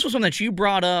this was something that you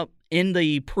brought up in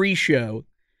the pre-show,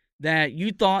 that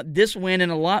you thought this win in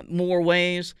a lot more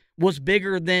ways was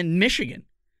bigger than Michigan.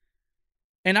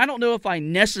 And I don't know if I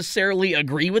necessarily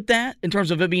agree with that in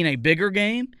terms of it being a bigger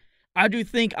game. I do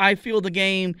think I feel the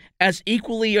game as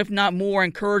equally, if not more,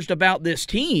 encouraged about this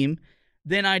team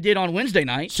than I did on Wednesday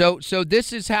night. So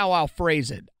this is how I'll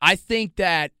phrase it. I think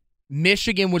that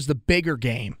Michigan was the bigger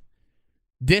game.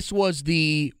 This was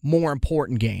the more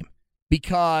important game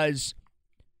because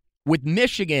with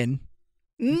Michigan,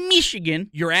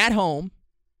 you're at home.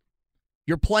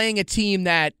 You're playing a team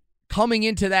that coming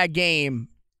into that game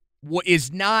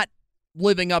is not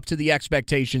living up to the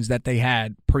expectations that they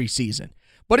had preseason.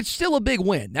 But it's still a big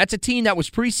win. That's a team that was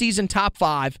preseason top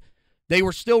 5. They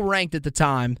were still ranked at the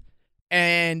time.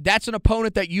 And that's an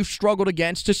opponent that you've struggled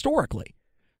against historically.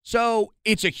 So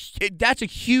that's a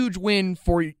huge win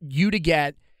for you to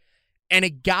get, and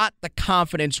it got the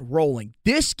confidence rolling.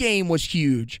 This game was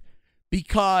huge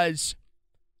because,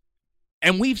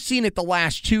 and we've seen it the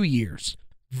last 2 years,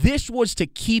 this was to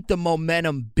keep the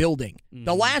momentum building.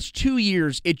 The last 2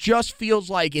 years, it just feels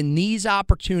like in these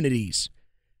opportunities,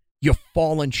 you've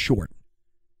fallen short.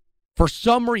 For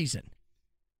some reason,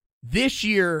 this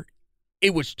year,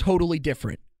 it was totally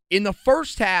different. In the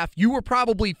first half, you were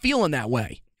probably feeling that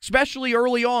way, especially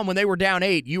early on when they were down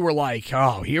 8. You were like,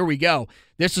 oh, here we go.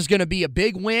 This is going to be a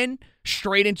big win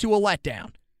straight into a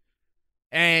letdown.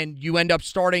 And you end up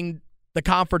starting the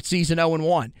conference season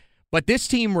 0-1. But this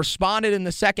team responded in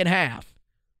the second half,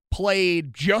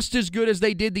 played just as good as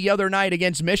they did the other night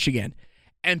against Michigan,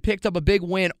 and picked up a big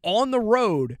win on the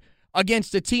road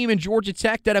against a team in Georgia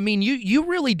Tech that, I mean, you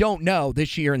really don't know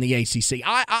this year in the ACC.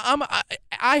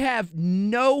 I have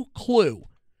no clue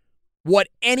what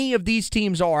any of these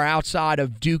teams are outside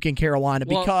of Duke and Carolina,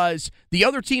 because the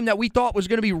other team that we thought was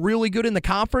going to be really good in the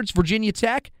conference, Virginia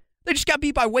Tech, they just got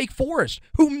beat by Wake Forest,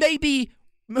 who might be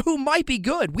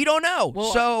good. We don't know.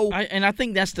 Well, I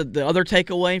think that's the other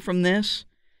takeaway from this.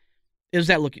 Is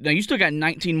that, look, now you still got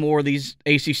 19 more of these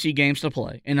ACC games to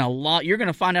play, and you're going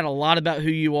to find out a lot about who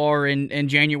you are in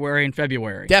January and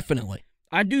February. Definitely.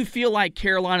 I do feel like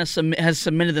Carolina has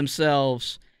cemented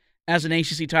themselves as an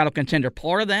ACC title contender.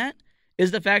 Part of that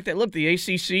is the fact that, look, the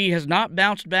ACC has not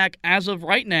bounced back as of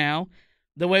right now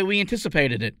the way we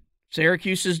anticipated it.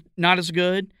 Syracuse is not as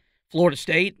good. Florida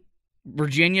State,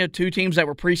 Virginia, 2 teams that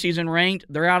were preseason ranked,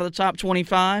 they're out of the top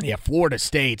 25. Yeah, Florida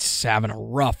State's having a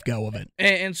rough go of it.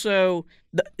 And so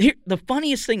the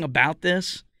funniest thing about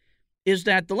this is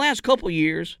that the last couple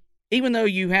years, even though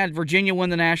you had Virginia win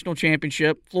the national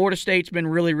championship, Florida State's been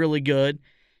really, really good.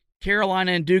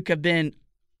 Carolina and Duke have been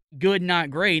good, not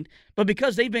great. But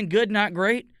because they've been good, not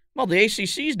great, well, the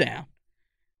ACC's down.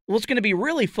 What's going to be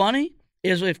really funny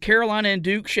is if Carolina and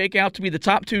Duke shake out to be the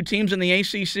top 2 teams in the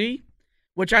ACC,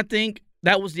 which I think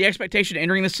that was the expectation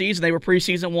entering the season. They were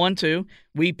preseason 1-2.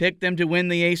 We picked them to win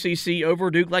the ACC over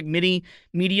Duke like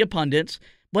media pundits.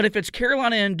 But if it's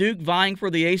Carolina and Duke vying for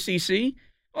the ACC,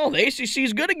 the ACC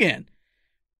is good again.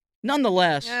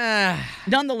 Nonetheless,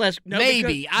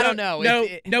 maybe. I don't know.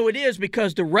 No, it is,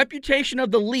 because the reputation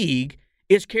of the league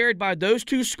is carried by those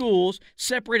 2 schools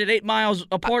separated 8 miles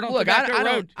apart on Tobacco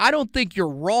Road. I don't think you're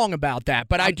wrong about that,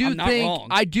 but I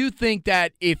do think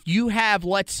that if you have,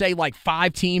 let's say, like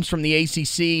 5 teams from the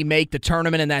ACC make the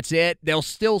tournament and that's it, they'll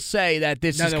still say that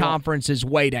this conference is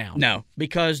way down. No,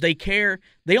 because they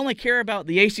only care about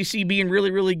the ACC being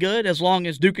really, really good as long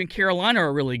as Duke and Carolina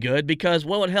are really good, because,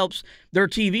 it helps their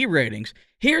TV ratings.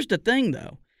 Here's the thing,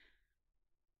 though.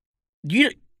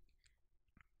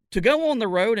 To go on the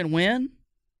road and win,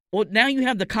 now you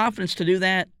have the confidence to do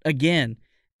that again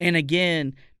and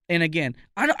again and again.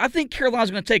 I think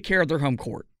Carolina's going to take care of their home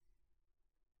court.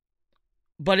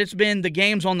 But it's been the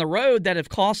games on the road that have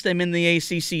cost them in the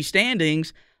ACC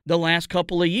standings the last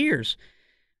couple of years.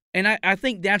 And I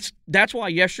think that's why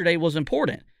yesterday was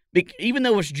important. Even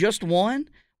though it's just one,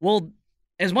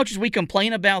 as much as we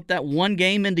complain about that one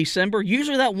game in December,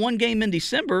 usually that one game in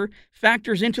December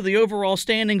factors into the overall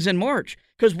standings in March,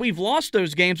 because we've lost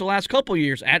those games the last couple of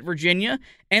years at Virginia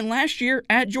and last year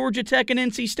at Georgia Tech and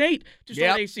NC State to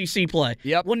start ACC play.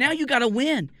 Yep. Well, now you got to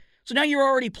win. So now you're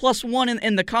already +1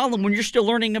 in the column when you're still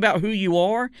learning about who you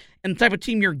are and the type of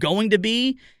team you're going to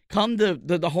be come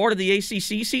the heart of the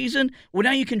ACC season. Well,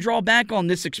 now you can draw back on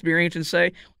this experience and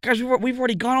say, guys, we've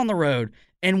already gone on the road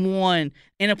and won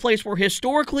in a place where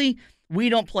historically we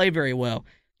don't play very well.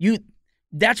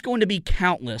 That's going to be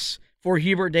countless for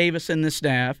Hubert Davis and the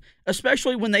staff,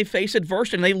 especially when they face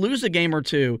adversity and they lose a game or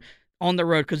 2 on the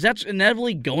road, because that's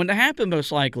inevitably going to happen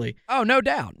most likely. Oh, no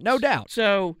doubt. No doubt.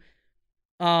 So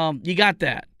you got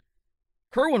that.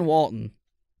 Kerwin Walton.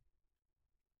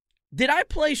 Did I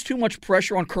place too much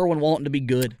pressure on Kerwin Walton to be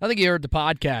good? I think he heard the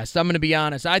podcast. I'm going to be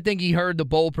honest. I think he heard the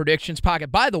Bold Predictions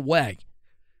podcast. By the way,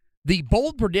 the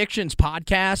Bold Predictions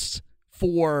podcast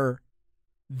for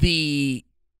the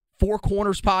Four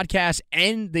Corners podcast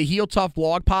and the Heel Tough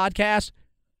Blog podcast.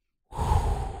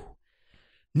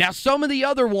 Now, some of the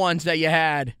other ones that you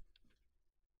had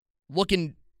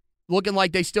looking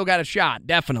like they still got a shot,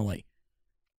 definitely.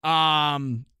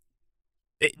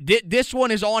 This one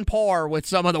is on par with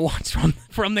some of the ones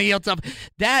from the Heel Tough.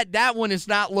 That one is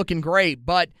not looking great,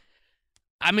 but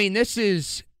I mean, this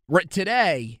is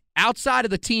today. Outside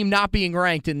of the team not being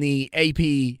ranked in the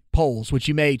AP polls, which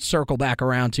you may circle back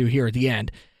around to here at the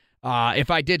end. If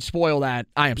I did spoil that,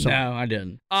 I am sorry. No, I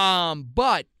didn't.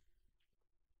 But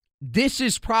this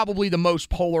is probably the most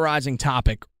polarizing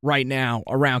topic right now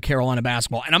around Carolina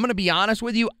basketball. And I'm going to be honest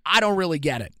with you, I don't really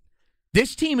get it.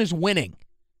 This team is winning.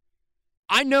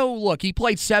 I know, look, he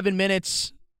played 7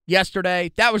 minutes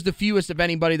yesterday. That was the fewest of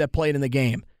anybody that played in the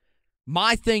game.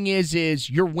 My thing is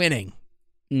you're winning.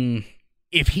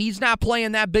 If he's not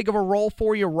playing that big of a role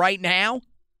for you right now,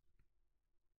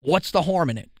 what's the harm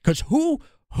in it? Because who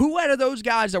out of those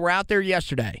guys that were out there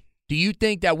yesterday do you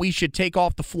think that we should take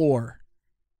off the floor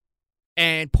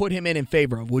and put him in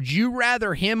favor of? Would you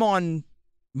rather him on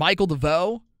Michael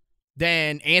DeVoe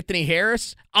than Anthony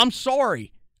Harris? I'm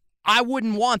sorry. I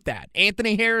wouldn't want that.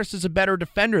 Anthony Harris is a better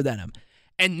defender than him.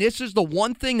 And this is the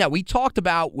one thing that we talked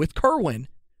about with Kerwin.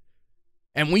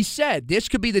 And we said this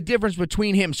could be the difference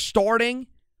between him starting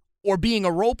or being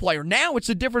a role player. Now it's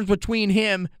the difference between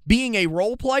him being a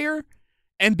role player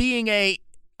and being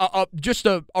just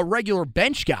a regular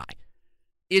bench guy.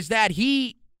 Is that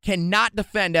he cannot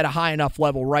defend at a high enough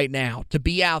level right now to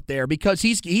be out there because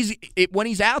when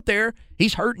he's out there,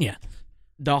 he's hurting you.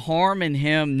 The harm in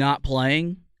him not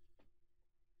playing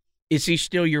is he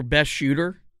still your best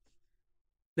shooter?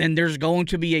 Then there's going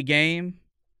to be a game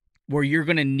where you're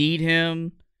going to need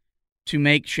him to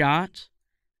make shots,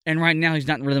 and right now he's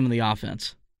not in rhythm of the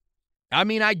offense. I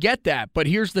mean, I get that, but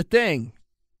here's the thing.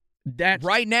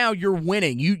 Right now you're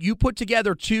winning. You put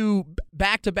together 2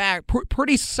 back-to-back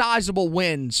pretty sizable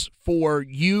wins for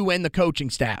you and the coaching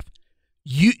staff.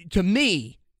 To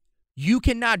me, you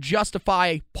cannot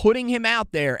justify putting him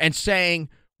out there and saying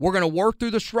we're going to work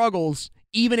through the struggles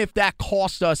even if that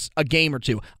costs us a game or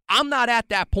 2. I'm not at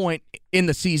that point in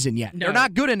the season yet. No. They're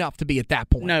not good enough to be at that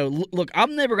point. No, look,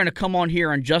 I'm never going to come on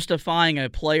here and justifying a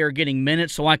player getting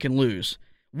minutes so I can lose.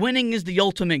 Winning is the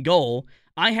ultimate goal.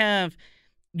 Y'all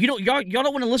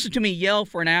don't want to listen to me yell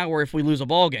for an hour if we lose a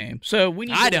ball game. So we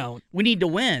need to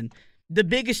win. The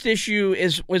biggest issue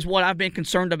is what I've been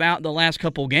concerned about the last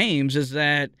couple games is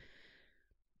that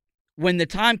when the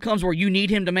time comes where you need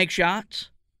him to make shots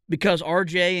because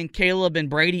RJ and Caleb and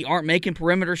Brady aren't making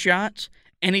perimeter shots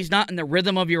and he's not in the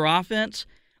rhythm of your offense,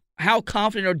 how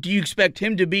confident do you expect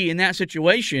him to be in that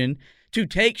situation to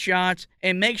take shots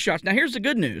and make shots? Now, here's the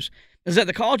good news, is that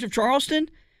the College of Charleston,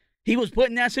 he was put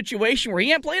in that situation where he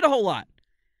hadn't played a whole lot.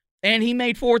 And he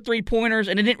made 4 3-pointers,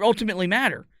 and it didn't ultimately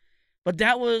matter. But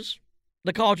that was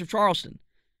the College of Charleston.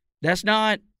 That's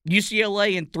not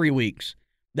UCLA in 3 weeks.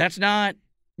 That's not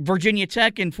Virginia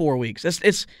Tech in 4 weeks.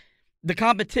 The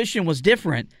competition was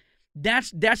different.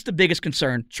 That's the biggest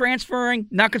concern. Transferring,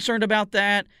 not concerned about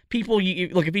that. People,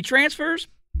 look, if he transfers,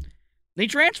 he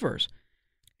transfers.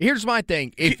 Here's my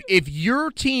thing. If your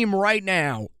team right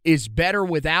now is better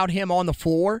without him on the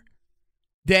floor,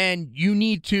 then you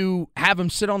need to have him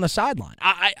sit on the sideline.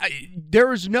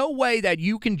 There is no way that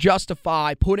you can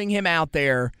justify putting him out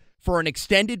there for an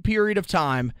extended period of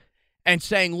time and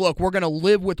saying, look, we're going to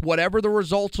live with whatever the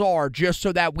results are just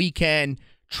so that we can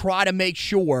try to make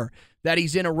sure that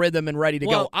he's in a rhythm and ready to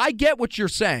go. I get what you're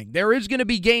saying. There is going to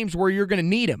be games where you're going to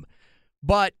need him.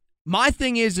 But my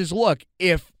thing is look,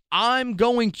 if I'm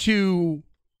going to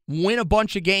win a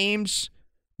bunch of games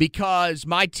because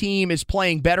my team is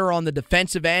playing better on the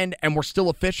defensive end and we're still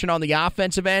efficient on the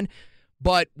offensive end,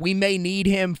 but we may need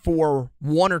him for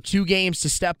 1 or 2 games to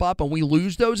step up and we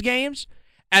lose those games,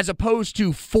 as opposed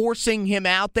to forcing him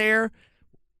out there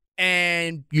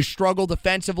and you struggle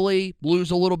defensively, lose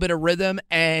a little bit of rhythm,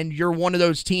 and you're one of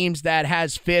those teams that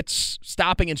has fits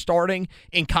stopping and starting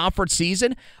in conference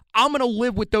season. I'm going to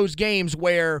live with those games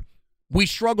where we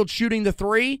struggled shooting the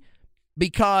 3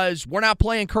 because we're not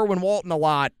playing Kerwin Walton a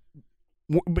lot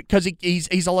because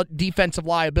he's a defensive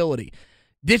liability.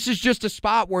 This is just a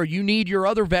spot where you need your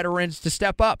other veterans to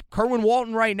step up. Kerwin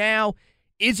Walton right now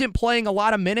isn't playing a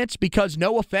lot of minutes because,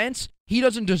 no offense, he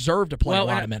doesn't deserve to play a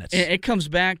lot of minutes. It comes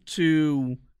back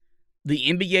to the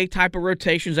NBA type of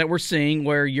rotations that we're seeing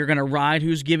where you're going to ride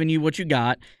who's giving you what you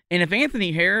got. And if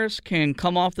Anthony Harris can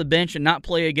come off the bench and not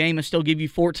play a game and still give you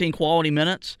 14 quality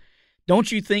minutes,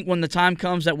 don't you think when the time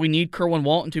comes that we need Kerwin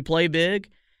Walton to play big,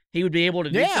 he would be able to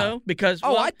do so? Because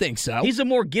I think so. He's a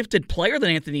more gifted player than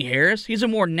Anthony Harris. He's a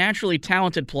more naturally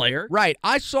talented player. Right.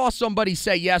 I saw somebody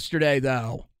say yesterday,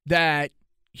 though, that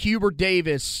Hubert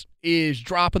Davis is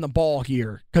dropping the ball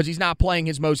here because he's not playing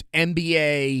his most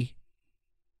NBA-ready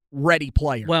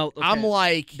player. Well, okay. I'm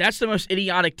like... That's the most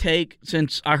idiotic take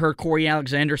since I heard Corey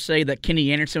Alexander say that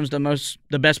Kenny Anderson was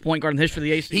the best point guard in the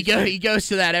history of the ACC. He goes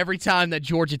to that every time that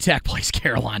Georgia Tech plays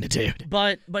Carolina, dude.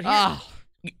 But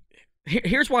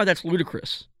here's why that's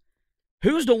ludicrous.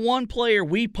 Who's the one player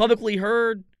we publicly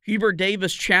heard Hubert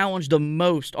Davis challenge the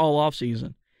most all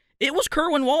offseason? It was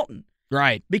Kerwin Walton.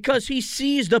 Right. Because he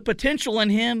sees the potential in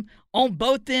him on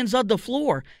both ends of the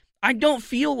floor. I don't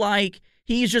feel like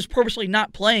he's just purposely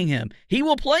not playing him. He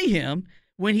will play him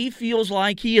when he feels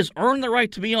like he has earned the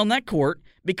right to be on that court,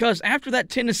 because after that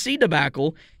Tennessee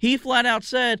debacle, he flat out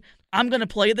said, I'm going to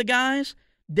play the guys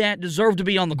that deserve to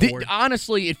be on the court.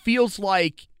 Honestly, it feels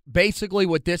like basically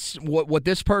what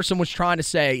this person was trying to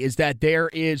say is that there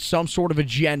is some sort of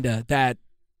agenda that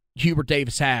Hubert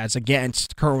Davis has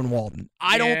against Kerwin Walton.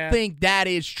 I don't think that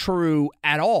is true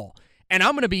at all. And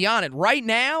I'm going to be honest, right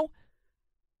now,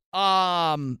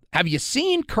 have you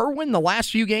seen Kerwin the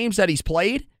last few games that he's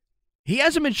played? He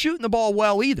hasn't been shooting the ball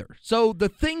well either. So the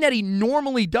thing that he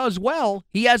normally does well,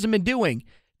 he hasn't been doing.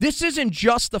 This isn't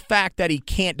just the fact that he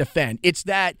can't defend. It's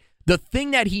that the thing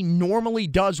that he normally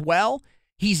does well,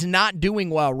 he's not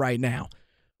doing well right now.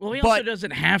 Well, he also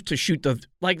doesn't have to shoot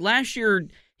like last year,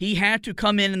 he had to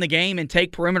come in the game and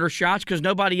take perimeter shots because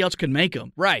nobody else could make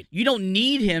them. Right. You don't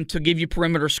need him to give you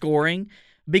perimeter scoring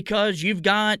because you've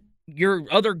got your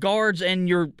other guards and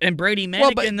Brady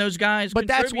Manick and those guys. But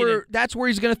that's where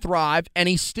he's going to thrive, and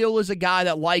he still is a guy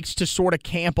that likes to sort of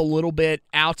camp a little bit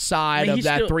outside of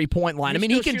that 3-point line. I mean,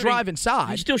 he can drive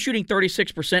inside. He's still shooting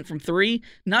 36% from three,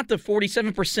 not the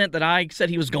 47% that I said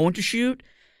he was going to shoot.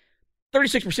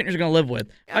 36% you're going to live with.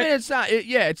 I mean, it's not.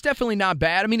 It's definitely not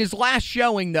bad. I mean, his last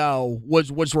showing though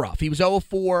was rough. He was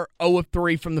 0-4,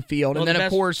 0-3 from the field, and then of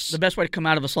course the best way to come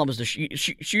out of a slump is to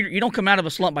shoot. You don't come out of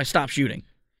a slump by stop shooting.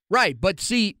 Right, but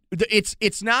see,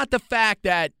 it's not the fact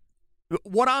that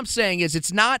what I'm saying is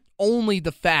it's not only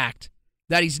the fact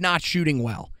that he's not shooting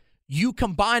well. You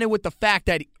combine it with the fact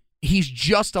that he's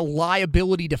just a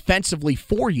liability defensively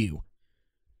for you.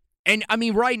 And I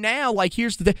mean, right now, like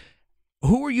here's the thing.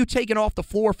 Who are you taking off the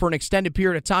floor for an extended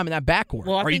period of time in that backcourt?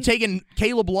 Well, are you taking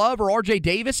Caleb Love or R.J.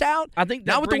 Davis out? I think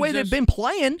that not with the way they've been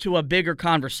playing. To a bigger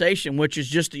conversation, which is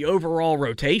just the overall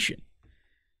rotation.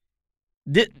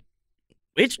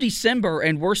 It's December,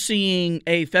 and we're seeing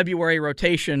a February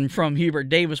rotation from Hubert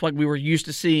Davis like we were used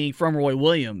to seeing from Roy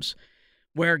Williams,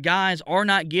 where guys are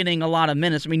not getting a lot of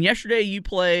minutes. I mean, yesterday you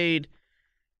played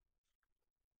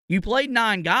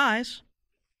 9 guys.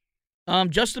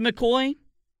 Justin McCoy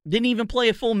didn't even play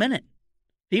a full minute.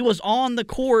 He was on the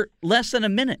court less than a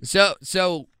minute.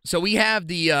 So we have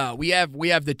the we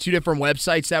have the two different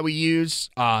websites that we use.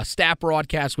 Stat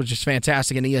Broadcast, which is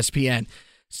fantastic, and ESPN.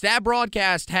 Stat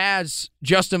Broadcast has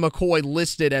Justin McCoy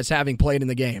listed as having played in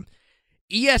the game.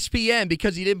 ESPN,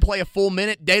 because he didn't play a full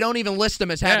minute, they don't even list him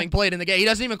as having played in the game. He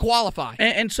doesn't even qualify.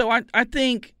 And so I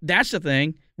think that's the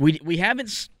thing. We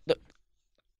haven't.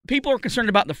 People are concerned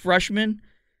about the freshmen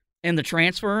and the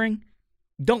transferring.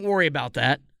 Don't worry about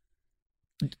that.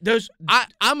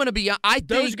 I'm going to be.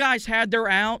 Those guys had their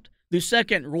out the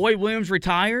second Roy Williams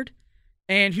retired,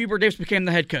 and Hubert Davis became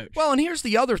the head coach. Well, and here's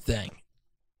the other thing.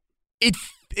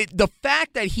 The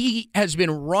fact that he has been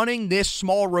running this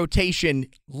small rotation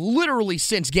literally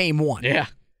since game one. Yeah.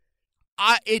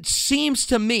 It seems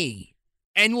to me,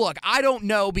 and look, I don't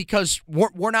know because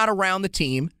we're not around the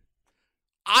team.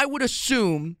 I would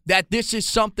assume that this is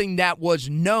something that was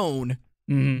known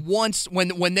once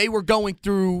when they were going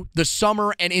through the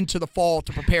summer and into the fall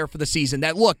to prepare for the season.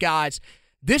 That, look, guys,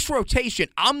 this rotation,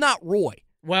 I'm not Roy.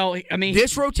 Well, I mean,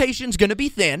 this rotation's going to be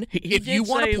thin. If you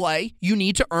want to play, you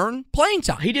need to earn playing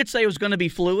time. He did say it was going to be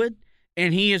fluid,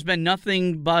 and he has been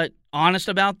nothing but honest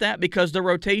about that because the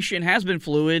rotation has been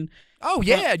fluid. Oh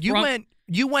yeah, you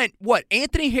went what?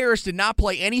 Anthony Harris did not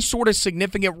play any sort of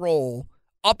significant role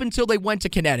up until they went to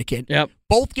Connecticut. Yep.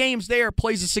 Both games there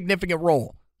plays a significant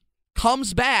role.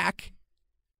 Comes back.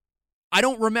 I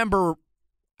don't remember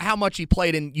how much he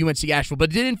played in UNC Asheville, but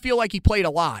it didn't feel like he played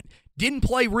a lot. Didn't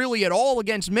play really at all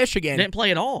against Michigan. Didn't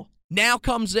play at all. Now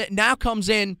comes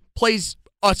in, plays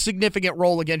a significant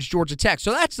role against Georgia Tech.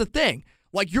 So that's the thing.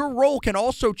 Like, your role can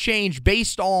also change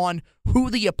based on who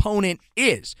the opponent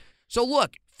is. So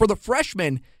look, for the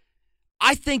freshmen,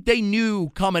 I think they knew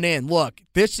coming in, look,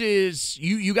 this is,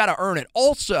 you got to earn it.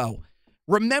 Also,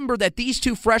 remember that these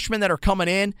two freshmen that are coming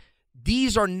in,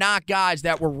 these are not guys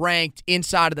that were ranked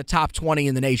inside of the top 20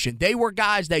 in the nation. They were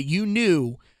guys that you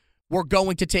knew were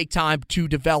going to take time to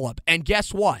develop. And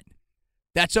guess what?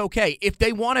 That's okay. If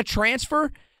they want to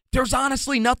transfer, there's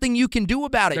honestly nothing you can do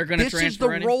about it. This is the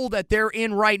role that they're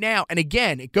in right now. And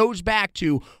again, it goes back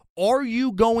to, are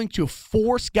you going to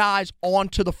force guys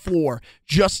onto the floor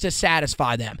just to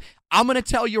satisfy them? I'm going to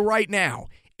tell you right now,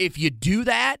 if you do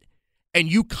that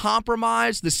and you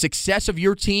compromise the success of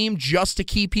your team just to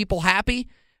keep people happy,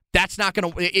 that's not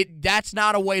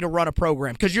a way to run a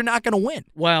program because you're not going to win.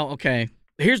 Well, okay.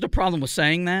 Here's the problem with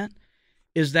saying that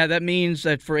is that means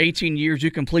that for 18 years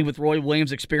you can plead with Roy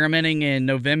Williams experimenting in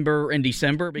November and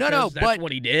December because that's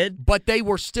what he did? But they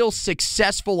were still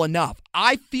successful enough.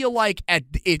 I feel like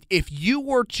if you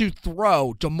were to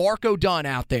throw DeMarco Dunn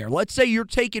out there, let's say you're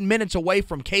taking minutes away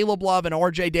from Caleb Love and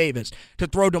R.J. Davis to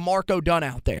throw DeMarco Dunn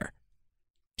out there,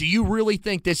 do you really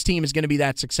think this team is going to be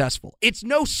that successful? It's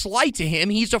no slight to him.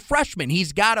 He's a freshman.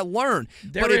 He's got to learn.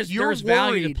 There's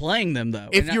value to playing them, though.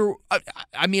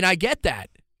 I get that.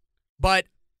 But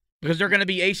because they're going to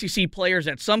be ACC players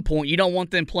at some point, you don't want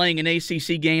them playing in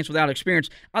ACC games without experience.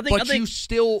 I think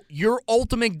your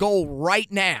ultimate goal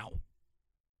right now,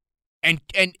 and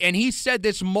he said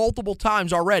this multiple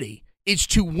times already, is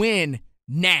to win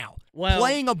now. Well,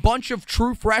 playing a bunch of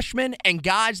true freshmen and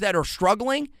guys that are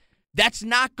struggling, that's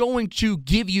not going to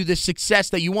give you the success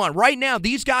that you want. Right now,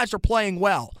 these guys are playing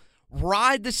well.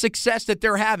 Ride the success that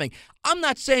they're having. I'm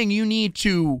not saying you need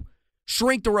to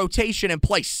shrink the rotation and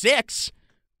play 6.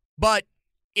 But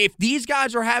if these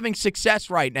guys are having success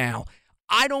right now,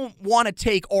 I don't want to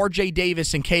take R.J.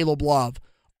 Davis and Caleb Love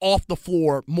off the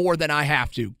floor more than I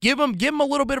have to. Give them a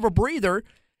little bit of a breather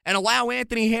and allow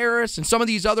Anthony Harris and some of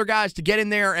these other guys to get in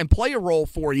there and play a role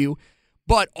for you.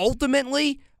 But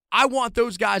ultimately, I want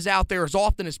those guys out there as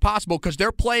often as possible because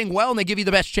they're playing well and they give you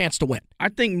the best chance to win. I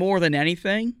think more than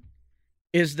anything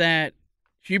is that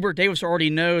Hubert Davis already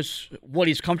knows what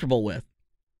he's comfortable with.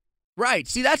 Right.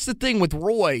 See, that's the thing with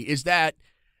Roy is that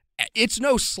it's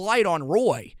no slight on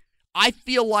Roy. I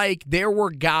feel like there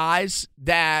were guys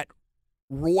that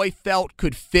Roy felt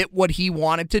could fit what he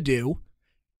wanted to do,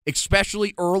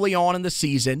 especially early on in the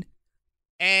season.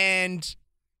 And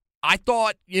I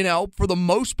thought, for the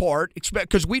most part,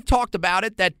 because we've talked about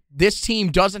it, that this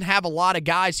team doesn't have a lot of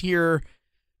guys here,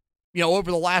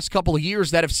 over the last couple of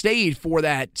years that have stayed for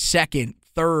that second,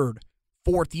 third,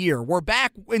 fourth year. We're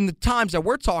back in the times that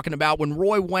we're talking about when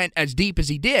Roy went as deep as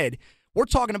he did. We're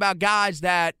talking about guys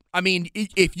that,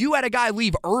 if you had a guy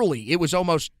leave early, it was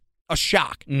almost a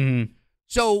shock. Mm-hmm.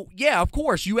 So, yeah, of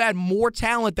course, you had more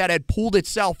talent that had pulled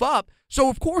itself up. So,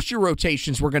 of course, your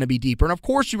rotations were going to be deeper. And, of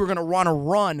course, you were going to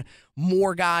run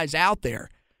more guys out there.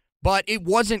 But it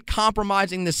wasn't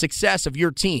compromising the success of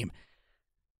your team.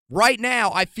 Right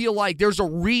now, I feel like there's a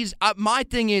reason. My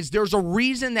thing is there's a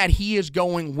reason that he is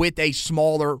going with a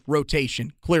smaller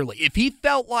rotation, clearly. If he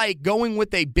felt like going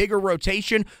with a bigger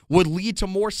rotation would lead to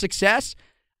more success,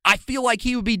 I feel like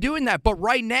he would be doing that. But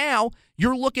right now,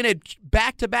 you're looking at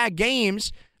back-to-back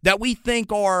games that we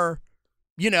think are,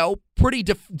 pretty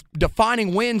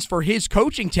defining wins for his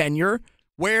coaching tenure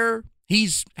where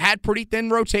he's had pretty thin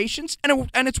rotations,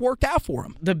 and it's worked out for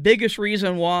him. The biggest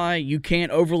reason why you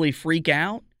can't overly freak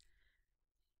out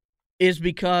is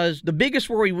because the biggest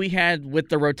worry we had with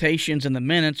the rotations and the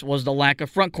minutes was the lack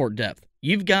of front court depth.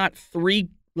 You've got 3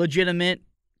 legitimate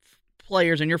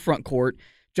players in your front court.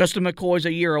 Justin McCoy's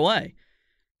a year away.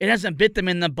 It hasn't bit them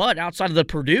in the butt outside of the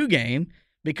Purdue game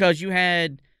because you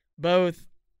had both,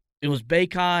 it was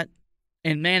Bacot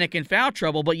and Manick in foul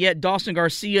trouble, but yet Dawson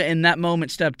Garcia in that moment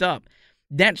stepped up.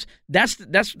 That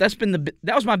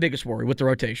was my biggest worry with the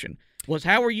rotation. Was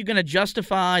how are you going to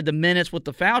justify the minutes with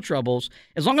the foul troubles?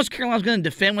 As long as Carolina's going to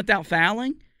defend without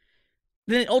fouling,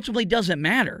 then it ultimately doesn't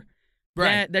matter.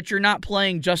 Right. That you're not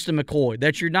playing Justin McCoy,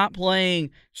 that you're not playing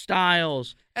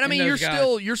Styles. And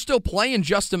you're still playing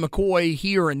Justin McCoy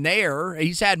here and there.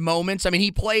 He's had moments.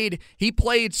 He played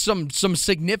some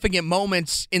significant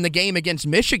moments in the game against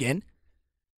Michigan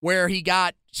where he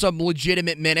got some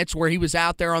legitimate minutes where he was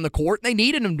out there on the court. And they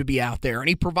needed him to be out there, and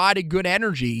he provided good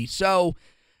energy. So,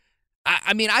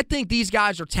 I think these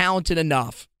guys are talented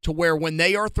enough to where when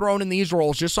they are thrown in these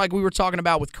roles, just like we were talking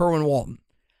about with Kerwin Walton,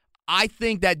 I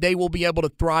think that they will be able to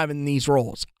thrive in these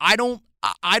roles. I don't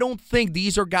think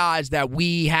these are guys that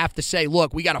we have to say,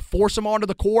 look, we got to force them onto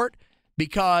the court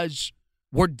because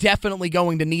we're definitely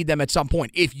going to need them at some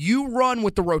point. If you run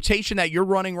with the rotation that you're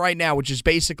running right now, which is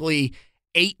basically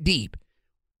 8 deep,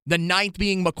 the 9th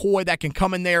being McCoy that can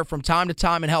come in there from time to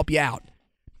time and help you out,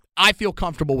 I feel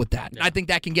comfortable with that. Yeah. I think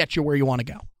that can get you where you want to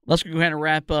go. Let's go ahead and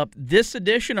wrap up this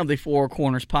edition of the Four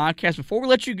Corners podcast. Before we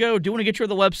let you go, do want to get you to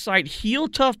the website,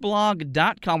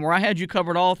 HeelToughBlog.com, where I had you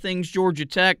covered all things Georgia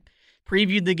Tech,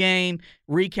 previewed the game,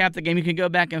 recapped the game. You can go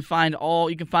back and find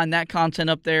that content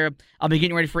up there. I'll be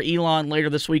getting ready for Elon later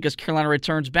this week as Carolina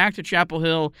returns back to Chapel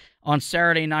Hill on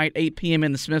Saturday night, 8 p.m.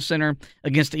 in the Smith Center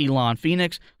against Elon.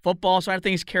 Phoenix football side of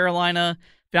things, Carolina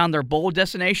found their bowl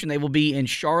destination. They will be in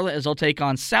Charlotte as they'll take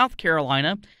on South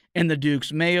Carolina in the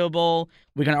Duke's Mayo Bowl.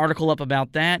 We got an article up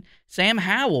about that. Sam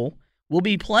Howell will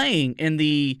be playing in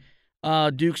the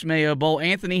Duke's Mayo Bowl.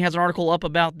 Anthony has an article up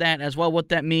about that as well, what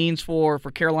that means for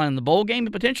Carolina in the bowl game,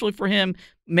 and potentially for him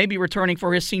maybe returning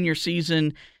for his senior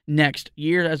season next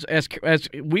year, as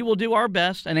we will do our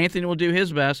best, and Anthony will do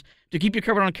his best to keep you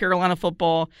covered on Carolina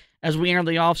football as we enter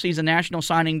the offseason. National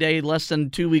Signing Day, less than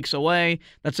 2 weeks away.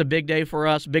 That's a big day for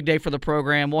us, big day for the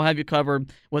program. We'll have you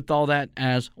covered with all that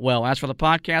as well. As for the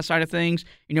podcast side of things,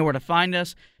 you know where to find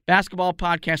us. Basketball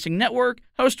Podcasting Network,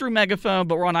 host through Megaphone,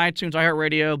 but we're on iTunes,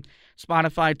 iHeartRadio,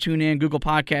 Spotify, TuneIn, Google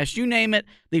Podcasts, you name it.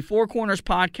 The Four Corners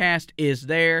Podcast is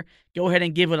there. Go ahead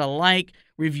and give it a like.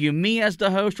 Review me as the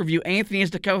host. Review Anthony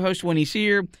as the co-host when he's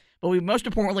here. But we most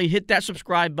importantly hit that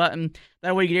subscribe button.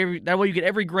 That way you get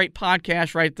every great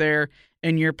podcast right there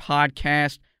in your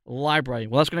podcast library.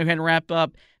 Well, that's going to go ahead and wrap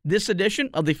up this edition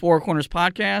of the Four Corners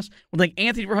Podcast. We'll thank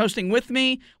Anthony for hosting with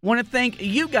me. Want to thank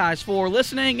you guys for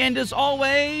listening. And as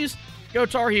always, go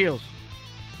Tar Heels.